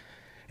hell.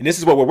 And this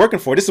is what we're working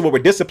for. This is what we're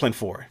disciplined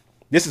for.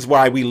 This is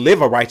why we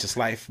live a righteous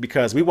life,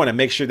 because we want to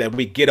make sure that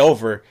we get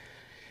over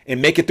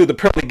and make it through the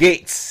pearly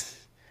gates.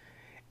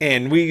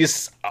 And we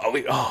just,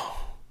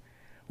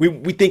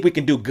 we think we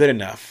can do good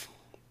enough.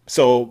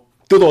 So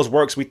through those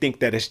works, we think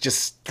that it's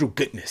just through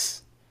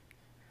goodness.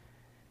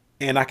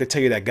 And I can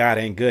tell you that God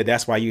ain't good.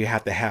 That's why you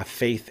have to have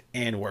faith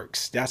and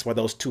works. That's why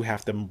those two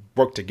have to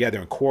work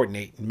together and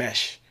coordinate and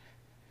mesh.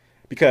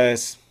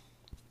 Because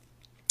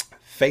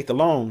faith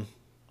alone,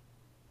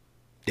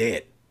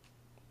 dead.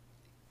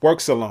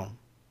 Works alone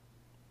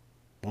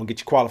won't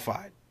get you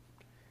qualified.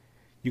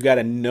 You got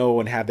to know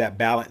and have that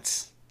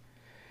balance.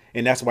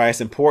 And that's why it's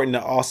important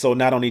to also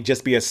not only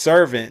just be a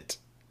servant,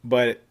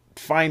 but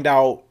find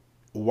out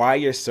why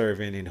you're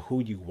serving and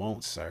who you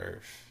won't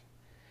serve.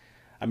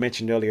 I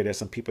mentioned earlier there's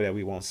some people that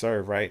we won't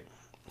serve, right?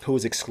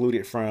 Who's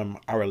excluded from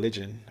our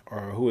religion or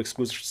who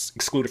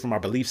excluded from our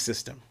belief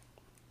system.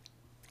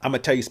 I'm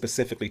going to tell you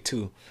specifically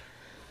too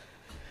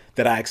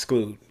that I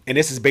exclude. And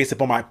this is based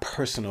upon my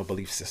personal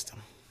belief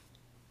system.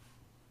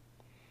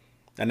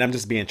 And I'm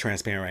just being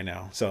transparent right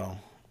now. So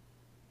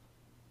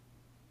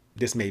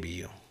this may be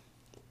you.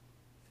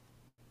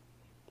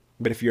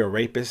 But if you're a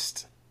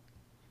rapist,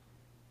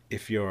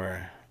 if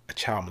you're a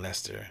child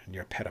molester,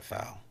 you're a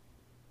pedophile,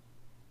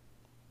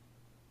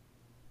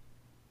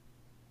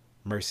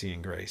 mercy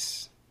and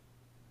grace.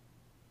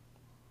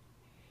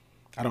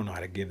 I don't know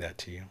how to give that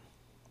to you.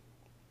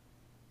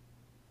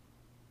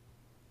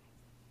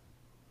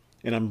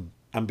 And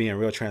I'm being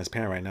real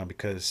transparent right now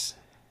because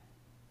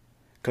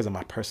of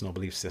my personal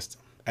belief system.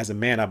 As a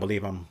man, I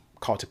believe I'm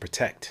called to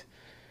protect,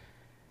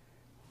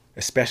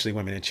 especially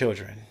women and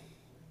children.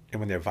 And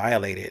when they're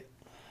violated,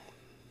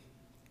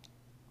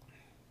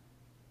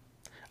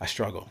 I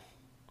struggle.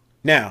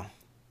 Now,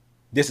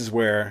 this is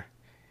where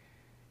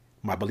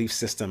my belief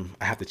system,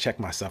 I have to check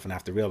myself and I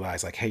have to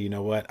realize, like, hey, you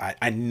know what?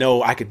 I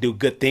know I could do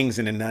good things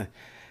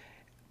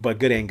but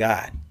good ain't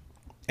God.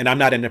 And I'm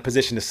not in a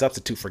position to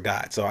substitute for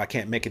God. So I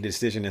can't make a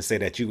decision and say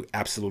that you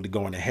absolutely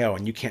going to hell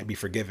and you can't be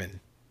forgiven.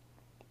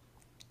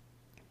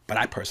 But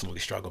I personally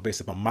struggle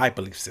based upon my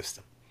belief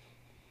system.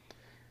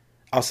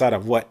 Outside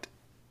of what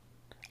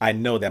I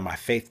know that my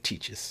faith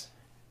teaches.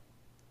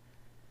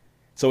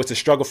 So it's a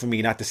struggle for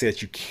me not to say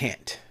that you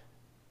can't.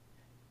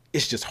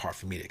 It's just hard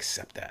for me to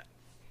accept that.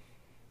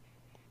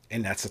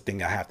 And that's the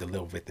thing I have to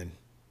live with and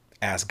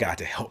ask God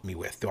to help me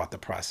with throughout the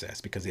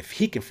process. Because if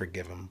he can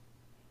forgive him,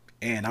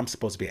 and I'm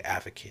supposed to be an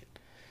advocate,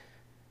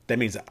 that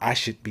means that I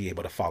should be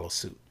able to follow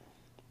suit.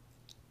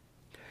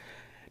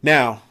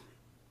 Now,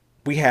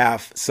 we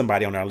have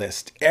somebody on our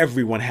list.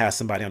 Everyone has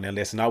somebody on their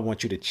list. And I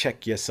want you to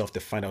check yourself to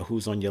find out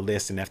who's on your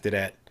list. And after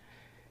that,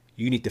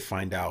 you need to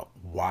find out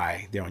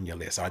why they're on your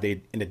list. Are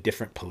they in a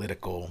different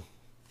political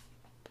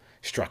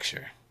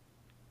structure?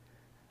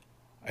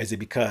 Is it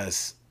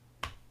because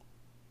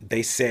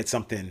they said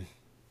something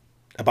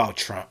about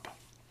Trump?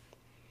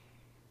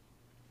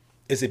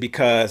 Is it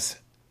because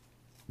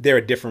they're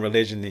a different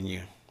religion than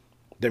you?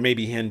 There may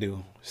be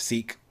Hindu,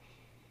 Sikh,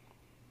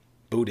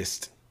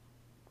 Buddhist.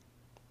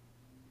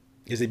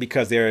 Is it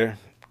because they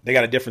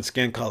got a different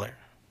skin color?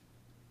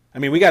 I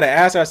mean, we got to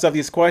ask ourselves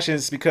these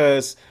questions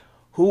because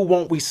who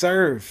won't we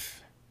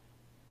serve?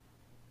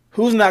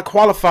 Who's not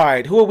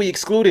qualified? Who are we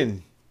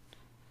excluding?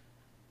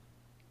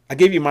 I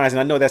give you mine, and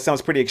I know that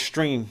sounds pretty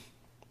extreme,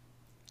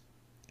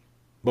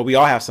 but we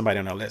all have somebody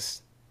on our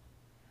list.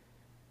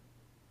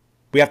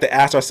 We have to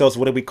ask ourselves,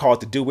 what are we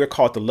called to do? We're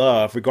called to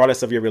love,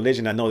 regardless of your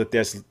religion. I know that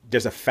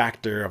there's a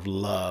factor of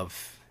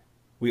love.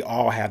 We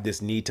all have this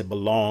need to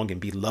belong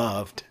and be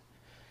loved.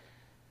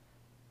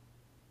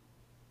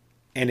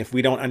 And if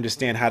we don't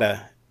understand how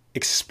to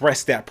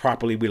express that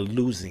properly, we're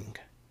losing.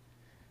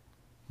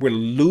 We're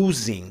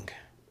losing,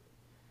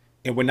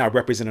 and we're not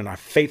representing our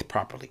faith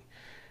properly.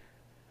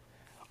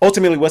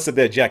 Ultimately, what's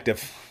the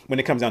objective when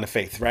it comes down to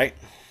faith, right?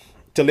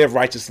 To live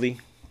righteously,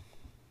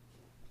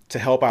 to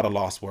help out a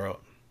lost world.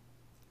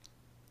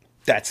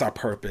 That's our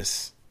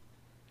purpose.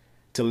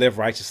 To live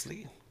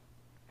righteously,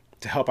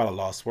 to help out a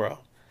lost world.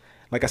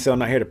 Like I said, I'm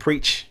not here to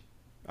preach.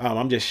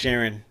 I'm just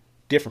sharing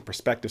different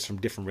perspectives from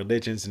different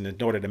religions, and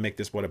in order to make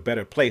this world a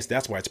better place,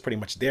 that's why it's pretty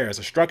much there as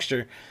a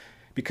structure,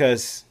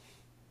 because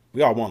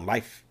we all want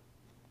life,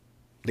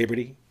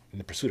 liberty, and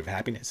the pursuit of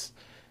happiness.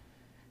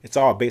 It's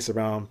all based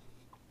around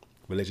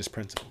religious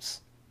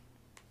principles.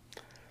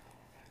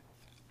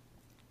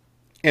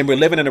 And we're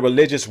living in a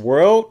religious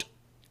world,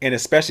 and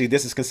especially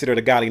this is considered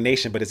a godly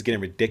nation, but it's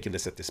getting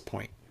ridiculous at this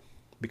point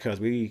because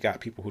we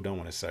got people who don't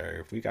want to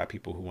serve. We got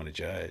people who want to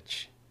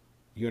judge.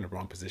 You're in the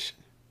wrong position.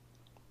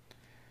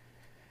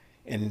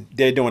 And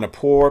they're doing a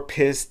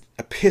piss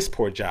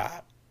poor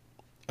job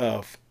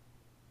of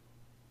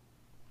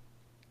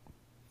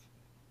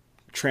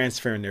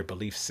transferring their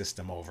belief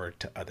system over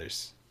to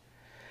others.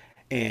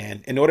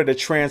 And in order to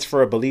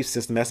transfer a belief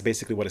system, that's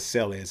basically what a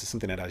sale is. It's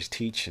something that I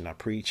teach and I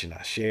preach and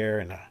I share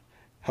and I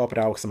help it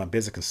out because I'm a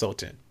business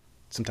consultant.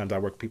 Sometimes I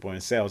work with people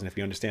in sales. And if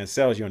you understand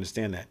sales, you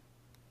understand that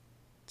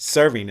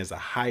serving is the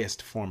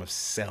highest form of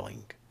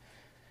selling.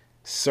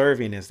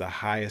 Serving is the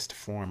highest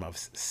form of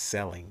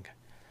selling.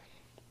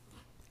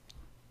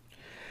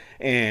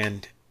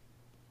 And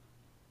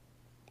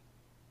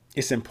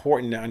it's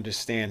important to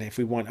understand if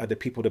we want other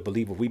people to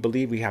believe what we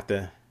believe, we have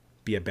to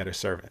be a better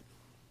servant.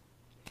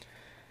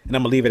 And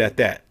I'm going to leave it at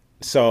that.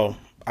 So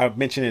I've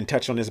mentioned and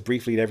touched on this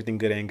briefly, that everything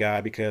good in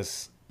God,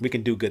 because we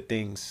can do good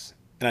things.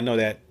 And I know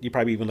that you're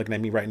probably even looking at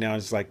me right now.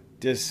 It's like,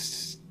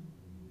 this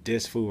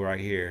fool right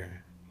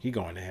here, he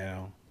going to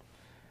hell.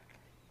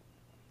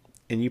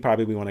 And you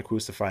probably want to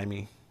crucify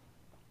me.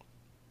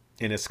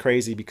 And it's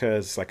crazy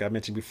because, like I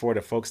mentioned before,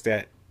 the folks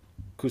that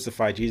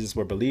crucified Jesus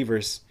were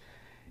believers.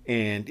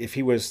 And if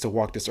he was to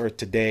walk this earth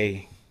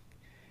today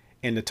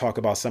and to talk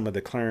about some of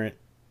the current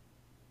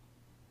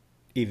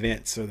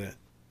events or the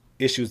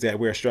issues that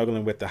we're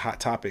struggling with, the hot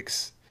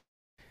topics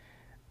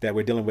that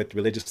we're dealing with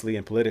religiously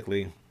and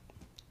politically,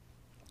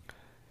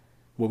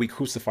 will we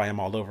crucify him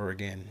all over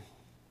again?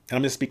 And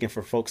I'm just speaking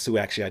for folks who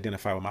actually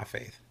identify with my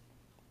faith.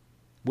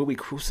 Will we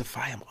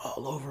crucify him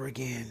all over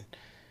again?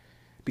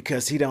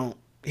 Because he's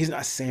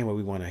not saying what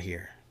we want to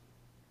hear.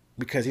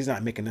 Because he's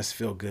not making us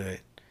feel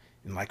good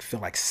and feel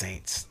like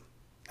saints.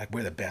 Like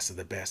we're the best of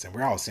the best and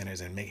we're all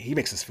sinners, and he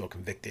makes us feel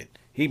convicted.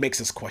 He makes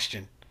us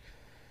question.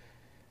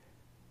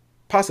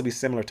 Possibly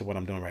similar to what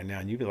I'm doing right now.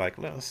 And you'd be like,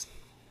 let's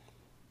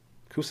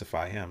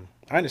crucify him.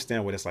 I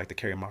understand what it's like to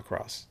carry my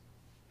cross.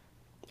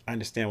 I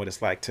understand what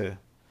it's like to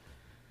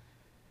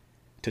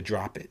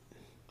drop it.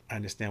 I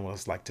understand what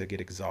it's like to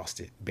get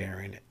exhausted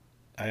bearing it.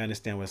 I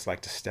understand what it's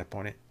like to step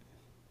on it,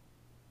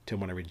 to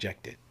want to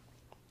reject it.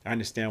 I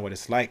understand what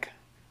it's like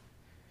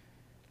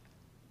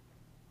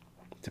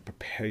to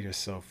prepare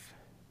yourself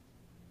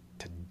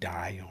to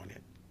die on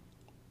it.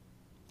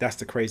 That's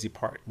the crazy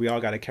part. We all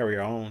got to carry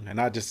our own.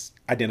 And I just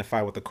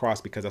identify with the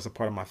cross because that's a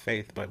part of my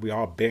faith. But we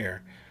all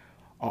bear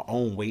our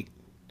own weight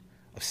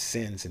of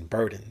sins and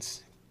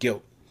burdens,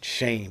 guilt,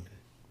 shame,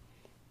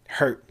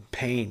 hurt,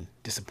 pain,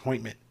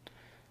 disappointment.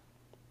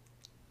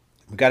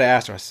 We got to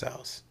ask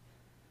ourselves,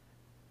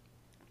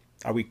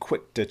 are we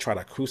quick to try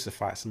to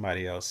crucify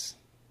somebody else?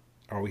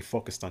 Or are we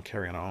focused on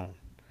carrying our own?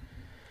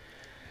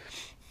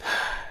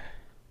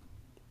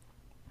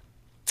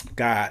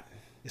 God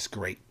is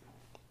great.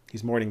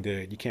 He's more than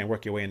good. You can't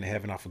work your way into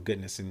heaven off of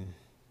goodness and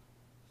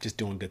just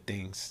doing good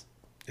things.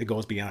 It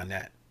goes beyond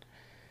that.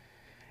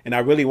 And I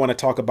really want to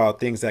talk about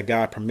things that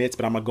God permits,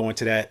 but I'm going to go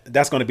into that.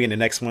 That's going to be in the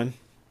next one.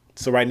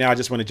 So right now, I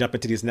just want to jump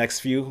into these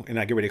next few and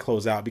I get ready to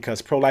close out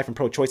because pro-life and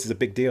pro-choice is a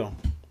big deal.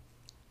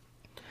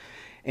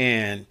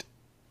 And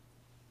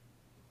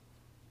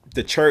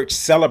the church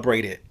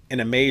celebrated in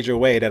a major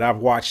way that I've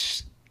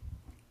watched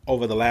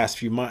over the last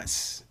few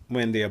months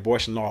when the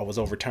abortion law was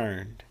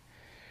overturned.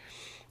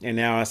 And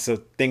now it's a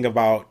thing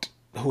about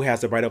who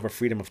has the right over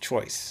freedom of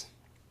choice.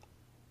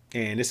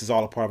 And this is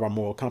all a part of our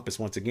moral compass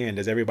once again.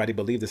 Does everybody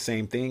believe the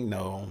same thing?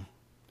 No.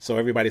 So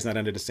everybody's not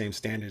under the same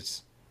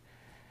standards.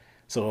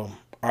 So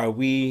are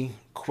we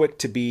quick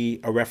to be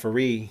a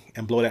referee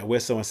and blow that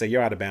whistle and say,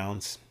 you're out of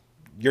bounds?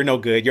 You're no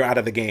good. You're out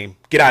of the game.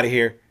 Get out of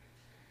here.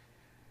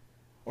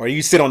 Or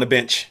you sit on the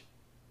bench.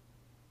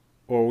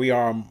 Or we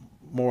are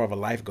more of a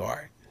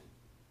lifeguard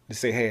to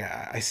say, hey,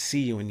 I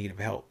see you in need of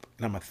help.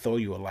 and I'm going to throw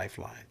you a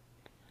lifeline.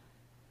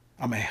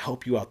 I'm going to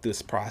help you out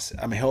this process.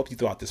 I'm going to help you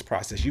throughout this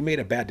process. You made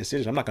a bad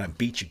decision. I'm not going to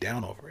beat you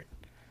down over it.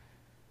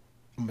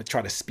 I'm going to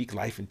try to speak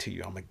life into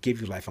you. I'm going to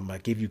give you life. I'm going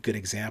to give you good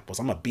examples.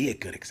 I'm going to be a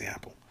good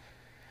example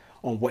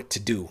on what to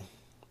do,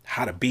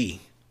 how to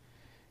be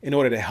in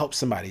order to help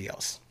somebody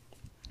else.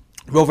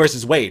 Roe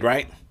versus Wade,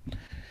 right?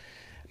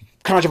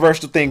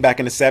 Controversial thing back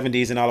in the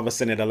 70s, and all of a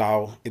sudden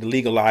it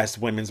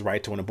legalized women's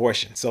right to an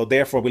abortion. So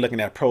therefore we're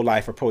looking at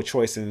pro-life or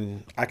pro-choice,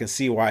 and I can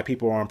see why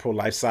people are on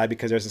pro-life side,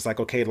 because there's just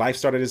like, okay, life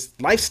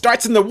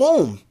starts in the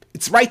womb.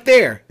 It's right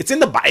there. It's in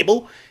the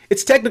Bible.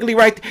 It's technically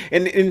right.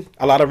 And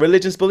a lot of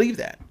religions believe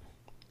that.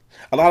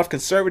 A lot of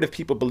conservative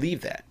people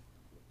believe that.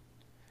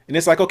 And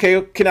it's like, okay,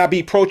 can I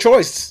be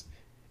pro-choice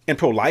and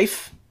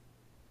pro-life?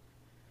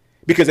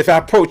 Because if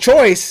I'm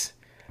pro-choice,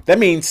 that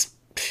means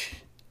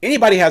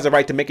anybody has a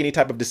right to make any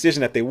type of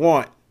decision that they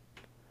want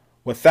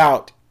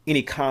without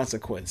any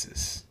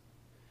consequences.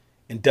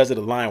 And does it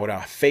align with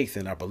our faith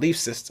and our belief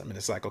system? And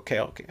it's like, okay,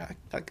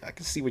 I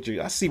can see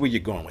I see where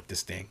you're going with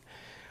this thing.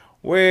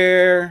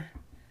 Where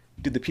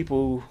do the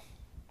people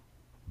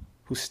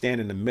who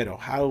stand in the middle,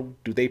 how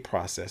do they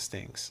process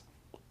things?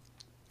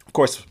 Of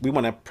course, we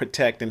want to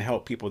protect and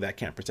help people that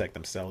can't protect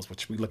themselves,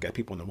 which we look at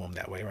people in the womb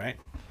that way, right?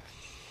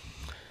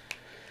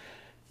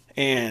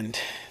 And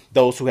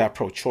those who have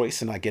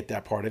pro-choice, and I get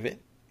that part of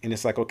it. And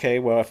it's like, okay,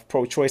 well, if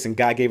pro-choice and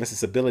God gave us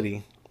this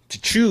ability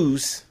to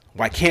choose,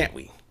 why can't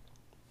we?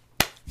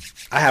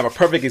 I have a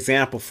perfect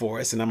example for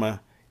us, and I'm going to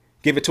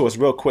give it to us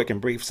real quick and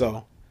brief.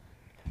 So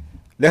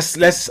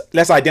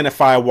let's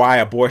identify why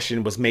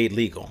abortion was made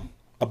legal.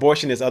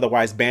 Abortion is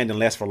otherwise banned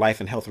unless for life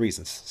and health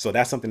reasons. So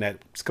that's something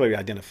that's clearly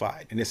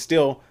identified, and it's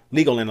still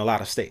legal in a lot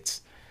of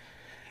states.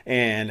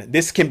 And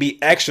this can be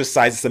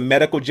exercised. It's a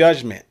medical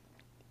judgment.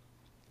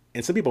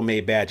 And some people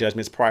made bad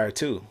judgments prior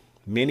to.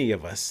 Many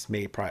of us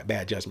made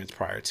bad judgments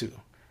prior to,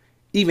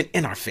 even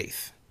in our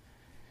faith.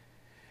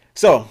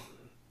 So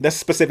let's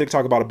specifically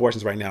talk about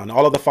abortions right now. And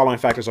all of the following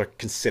factors are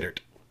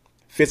considered: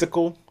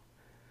 physical,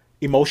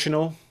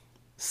 emotional,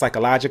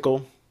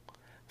 psychological,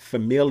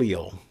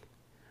 familial,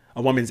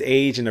 a woman's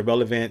age, and the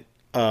relevant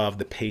of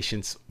the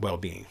patient's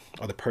well-being,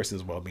 or the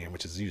person's well-being,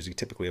 which is usually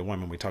typically a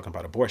woman when we're talking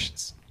about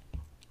abortions.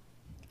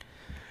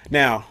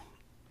 Now,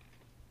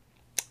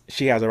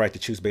 she has a right to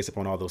choose based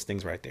upon all those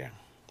things right there.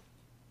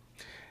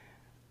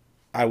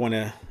 I want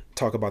to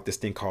talk about this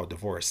thing called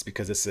divorce,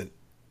 because it's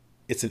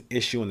an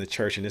issue in the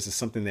church, and this is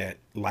something that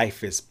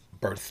life is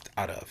birthed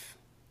out of.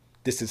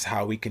 This is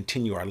how we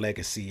continue our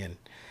legacy, and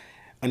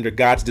under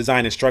God's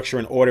design and structure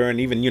and order, and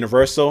even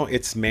universal,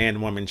 it's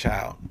man, woman,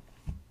 child.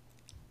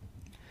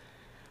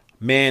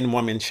 Man,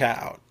 woman,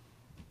 child.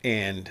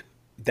 And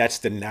that's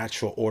the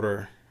natural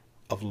order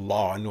of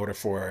law in order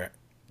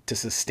to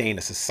sustain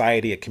a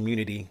society, a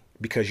community,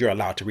 because you're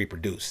allowed to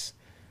reproduce.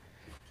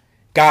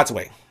 God's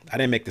way. I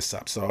didn't make this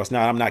up. So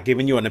I'm not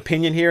giving you an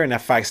opinion here. And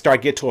if I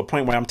get to a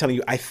point where I'm telling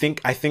you, I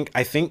think,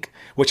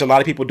 which a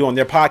lot of people do on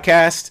their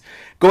podcast,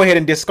 go ahead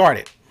and discard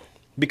it.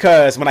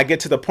 Because when I get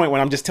to the point where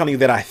I'm just telling you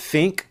that I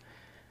think,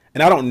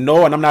 and I don't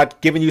know, and I'm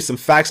not giving you some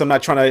facts, I'm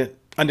not trying to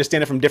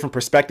understand it from different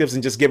perspectives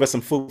and just give us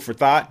some food for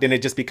thought, then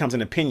it just becomes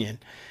an opinion.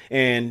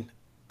 And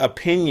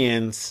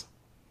opinions,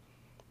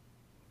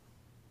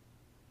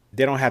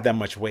 they don't have that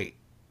much weight.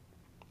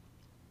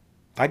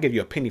 I give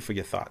you a penny for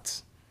your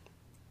thoughts.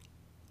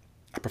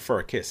 I prefer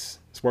a kiss.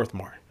 It's worth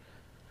more.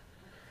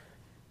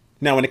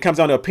 Now, when it comes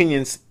down to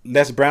opinions,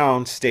 Les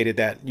Brown stated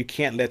that you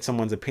can't let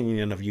someone's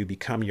opinion of you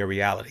become your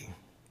reality.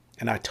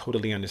 And I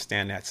totally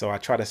understand that. So I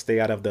try to stay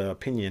out of the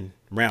opinion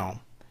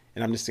realm.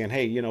 And I'm just saying,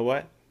 hey, you know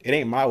what? It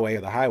ain't my way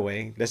or the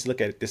highway. Let's look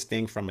at this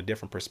thing from a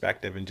different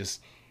perspective and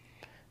just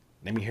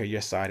let me hear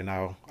your side, and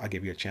I'll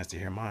give you a chance to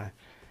hear mine.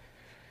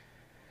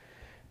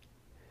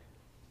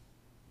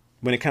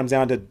 When it comes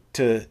down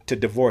to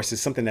divorce,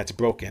 it's something that's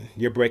broken.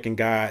 You're breaking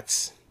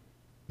God's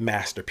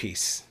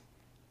masterpiece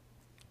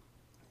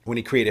when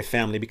he created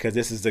family, because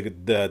this is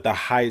the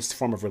highest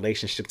form of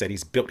relationships that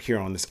he's built here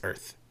on this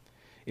earth.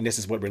 And this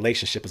is what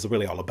relationship is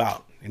really all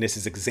about. And this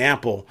is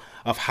example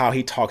of how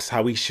he talks,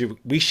 how we should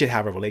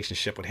have a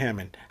relationship with him,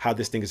 and how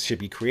this thing should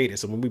be created.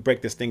 So when we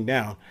break this thing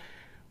down,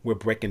 we're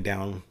breaking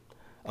down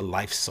a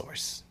life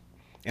source.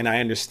 And I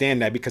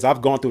understand that because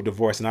I've gone through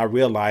divorce, and I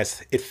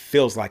realize it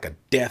feels like a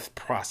death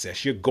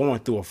process. You're going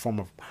through a form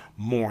of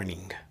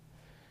mourning.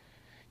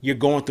 You're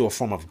going through a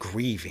form of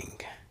grieving.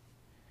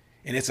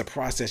 And it's a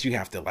process you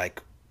have to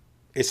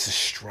it's a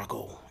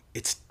struggle.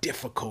 It's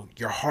difficult.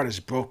 Your heart is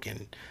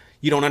broken.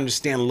 You don't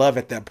understand love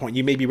at that point.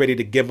 You may be ready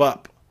to give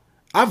up.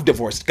 I've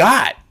divorced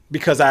God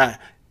because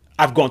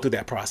I've gone through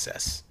that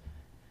process.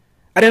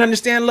 I didn't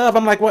understand love.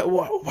 I'm like, what?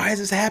 Why is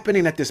this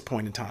happening at this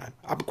point in time?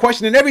 I'm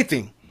questioning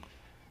everything.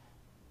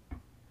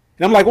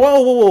 And I'm like,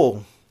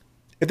 whoa.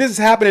 If this is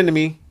happening to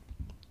me,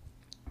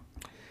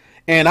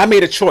 and I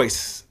made a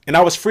choice, and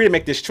I was free to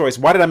make this choice,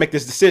 why did I make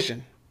this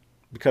decision?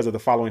 Because of the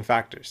following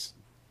factors: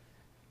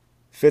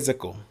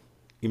 physical,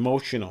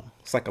 emotional,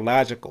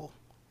 psychological,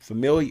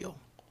 familial,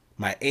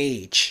 my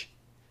age,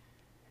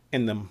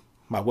 and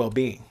my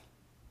well-being.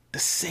 the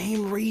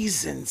same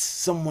reasons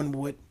someone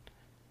would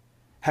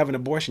have an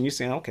abortion. You're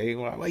saying, okay,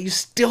 well, why are you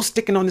still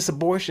sticking on this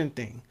abortion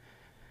thing?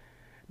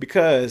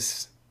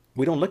 Because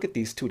we don't look at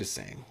these two the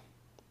same,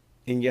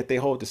 and yet they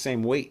hold the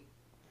same weight.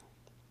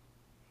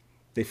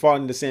 They fall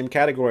in the same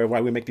category of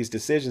why we make these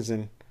decisions.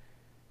 And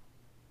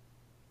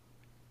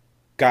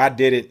God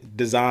didn't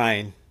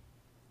design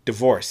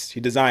divorce. He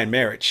designed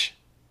marriage,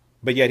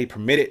 but yet he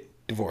permitted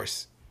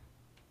divorce.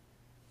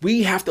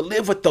 We have to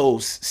live with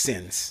those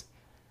sins.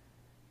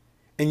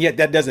 And yet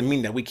that doesn't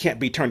mean that we can't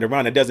be turned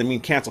around. It doesn't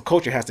mean cancel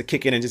culture has to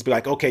kick in and just be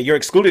like, okay, you're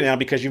excluded now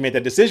because you made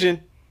that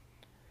decision.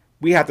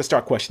 We have to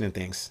start questioning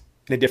things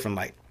in a different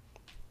light.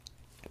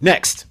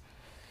 Next,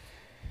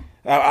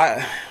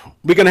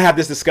 we're going to have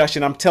this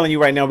discussion. I'm telling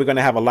you right now, we're going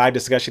to have a live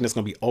discussion that's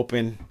going to be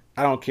open.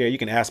 I don't care. You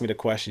can ask me the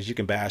questions. You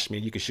can bash me.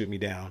 You can shoot me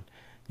down.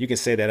 You can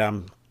say that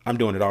I'm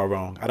doing it all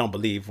wrong. I don't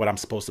believe what I'm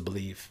supposed to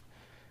believe.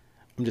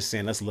 I'm just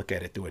saying, let's look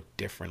at it through a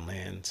different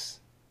lens.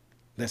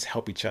 Let's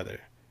help each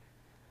other.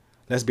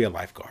 Let's be a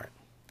lifeguard.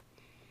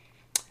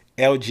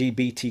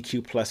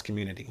 LGBTQ plus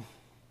community.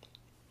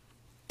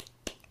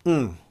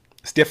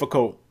 It's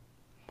difficult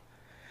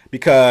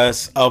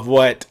because of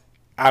what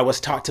I was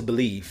taught to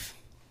believe.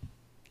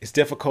 It's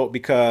difficult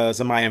because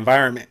of my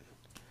environment.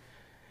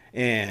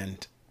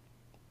 And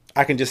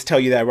I can just tell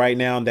you that right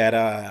now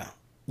that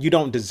you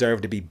don't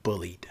deserve to be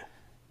bullied.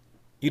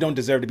 You don't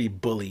deserve to be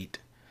bullied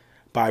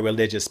by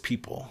religious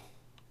people.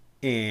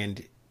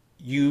 And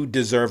you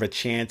deserve a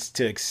chance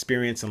to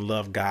experience and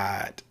love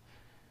God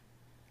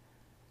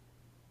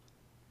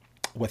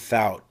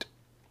without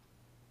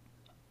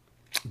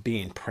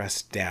being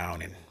pressed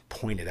down and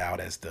pointed out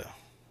as the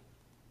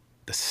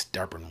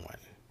stubborn one,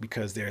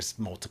 because there's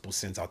multiple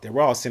sins out there.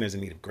 We're all sinners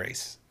in need of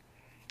grace.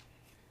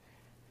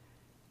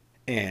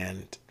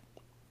 And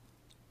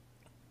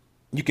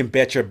you can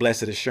bet your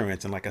blessed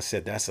assurance. And like I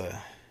said, that's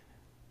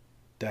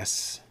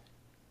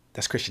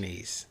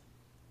Christianese.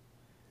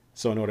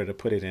 So in order to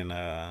put it in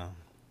a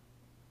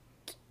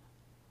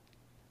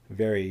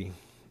very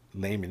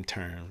layman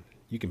term,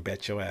 you can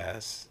bet your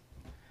ass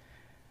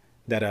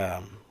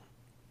that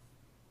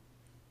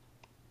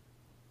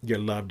you're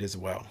loved as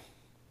well.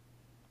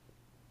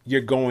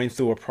 You're going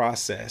through a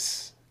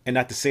process, and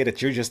not to say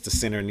that you're just a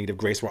sinner in need of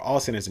grace. We're all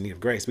sinners in need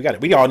of grace.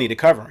 We all need a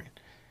covering.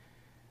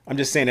 I'm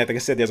just saying that, like I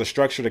said, there's a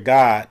structure to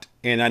God,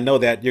 and I know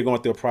that you're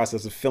going through a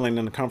process of feeling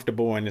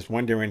uncomfortable and just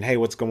wondering, hey,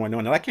 what's going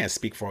on? And I can't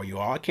speak for you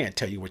all. I can't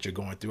tell you what you're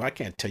going through. I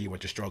can't tell you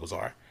what your struggles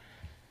are.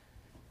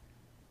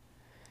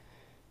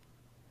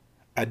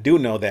 I do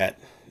know that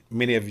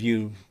many of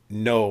you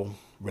know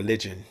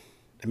religion,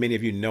 and many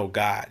of you know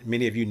God,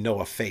 many of you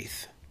know a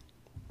faith,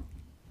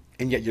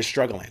 and yet you're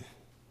struggling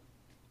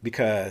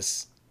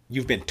because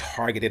you've been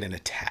targeted and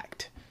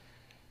attacked,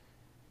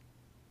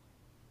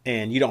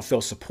 and you don't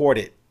feel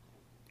supported.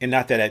 And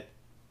not that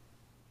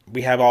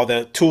we have all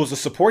the tools to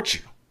support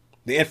you,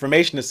 the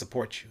information to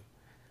support you,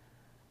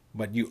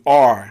 but you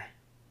are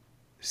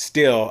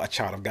still a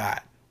child of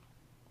God.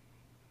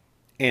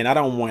 And I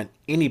don't want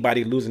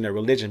anybody losing their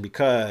religion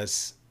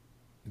because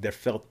they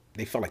felt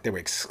like they were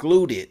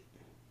excluded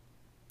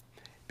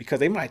because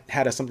they might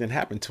have something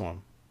happen to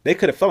them. They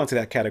could have fell into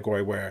that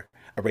category where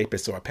a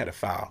rapist or a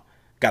pedophile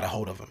got a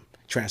hold of them,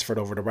 transferred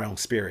over the wrong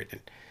spirit,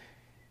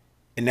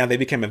 and now they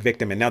became a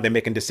victim, and now they're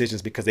making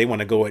decisions because they want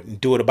to go and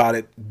do it about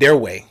it their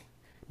way,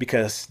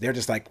 because they're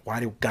just like,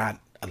 why did God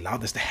allow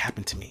this to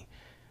happen to me?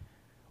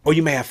 Or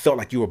you may have felt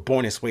like you were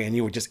born this way and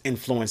you were just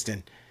influenced.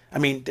 And I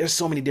mean, there's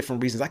so many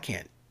different reasons. I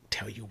can't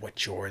tell you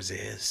what yours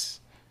is.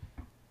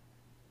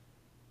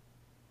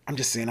 I'm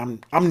just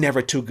saying, I'm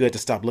never too good to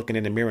stop looking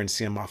in the mirror and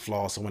seeing my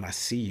flaws. So when I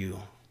see you,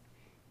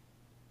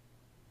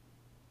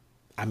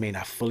 I may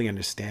not fully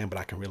understand, but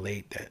I can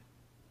relate that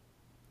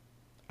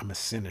I'm a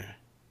sinner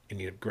in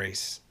need of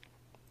grace.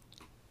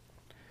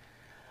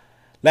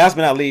 Last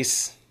but not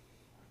least,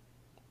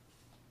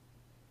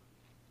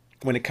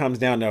 when it comes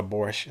down to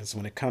abortions,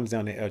 when it comes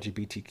down to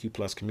LGBTQ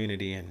plus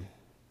community, and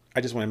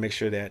I just want to make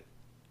sure that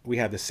we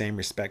have the same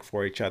respect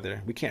for each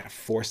other. We can't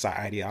force our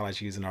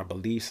ideologies and our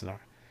beliefs and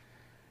our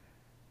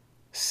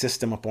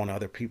system upon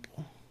other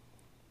people.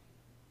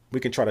 We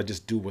can try to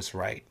just do what's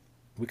right.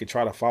 We can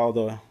try to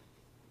follow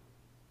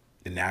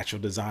the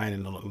natural design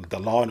and the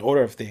law and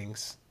order of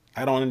things.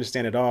 I don't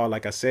understand it all,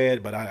 like I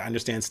said, but I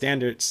understand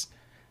standards.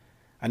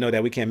 I know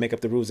that we can't make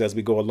up the rules as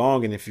we go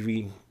along, and if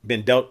we've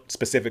been dealt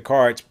specific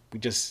cards,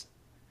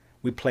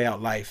 we play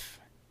out life.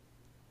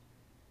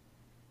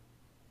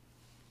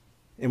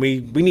 And we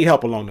need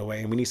help along the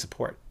way, and we need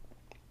support.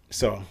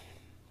 So,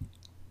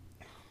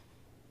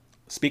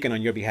 speaking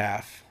on your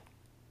behalf,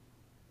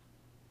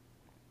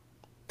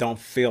 don't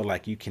feel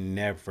like you can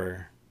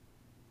never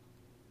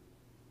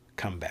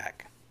come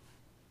back.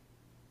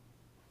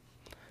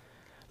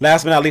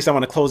 Last but not least, I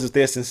want to close with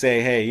this and say,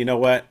 hey, you know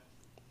what?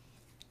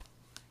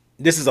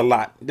 This is a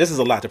lot. This is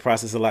a lot to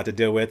process, a lot to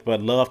deal with,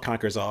 but love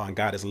conquers all, and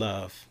God is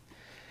love.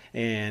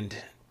 And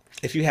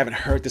if you haven't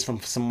heard this from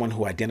someone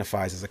who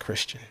identifies as a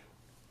Christian,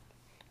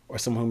 or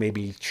someone who may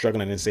be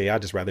struggling and say,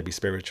 I'd just rather be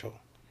spiritual,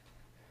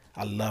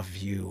 I love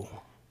you.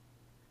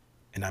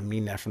 And I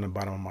mean that from the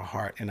bottom of my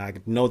heart. And I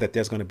know that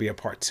there's going to be a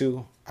part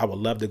two. I would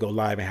love to go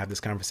live and have this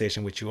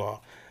conversation with you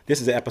all.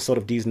 This is an episode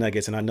of These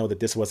Nuggets, and I know that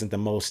this wasn't the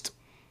most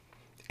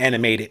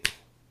animated,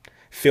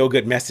 feel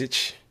good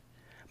message.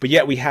 But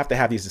yet we have to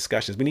have these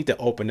discussions. We need to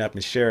open up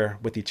and share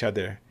with each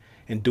other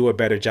and do a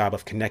better job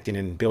of connecting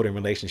and building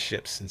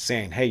relationships and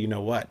saying, hey, you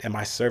know what? Am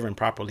I serving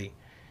properly?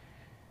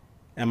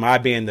 Am I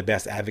being the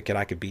best advocate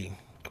I could be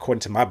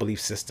according to my belief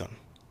system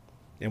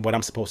and what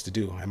I'm supposed to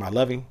do? Am I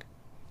loving?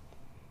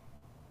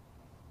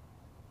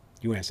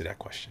 You answer that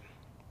question.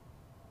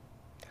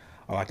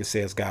 All I can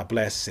say is God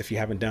bless. If you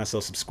haven't done so,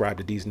 subscribe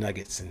to These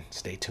Nuggets and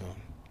stay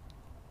tuned.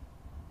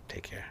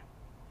 Take care.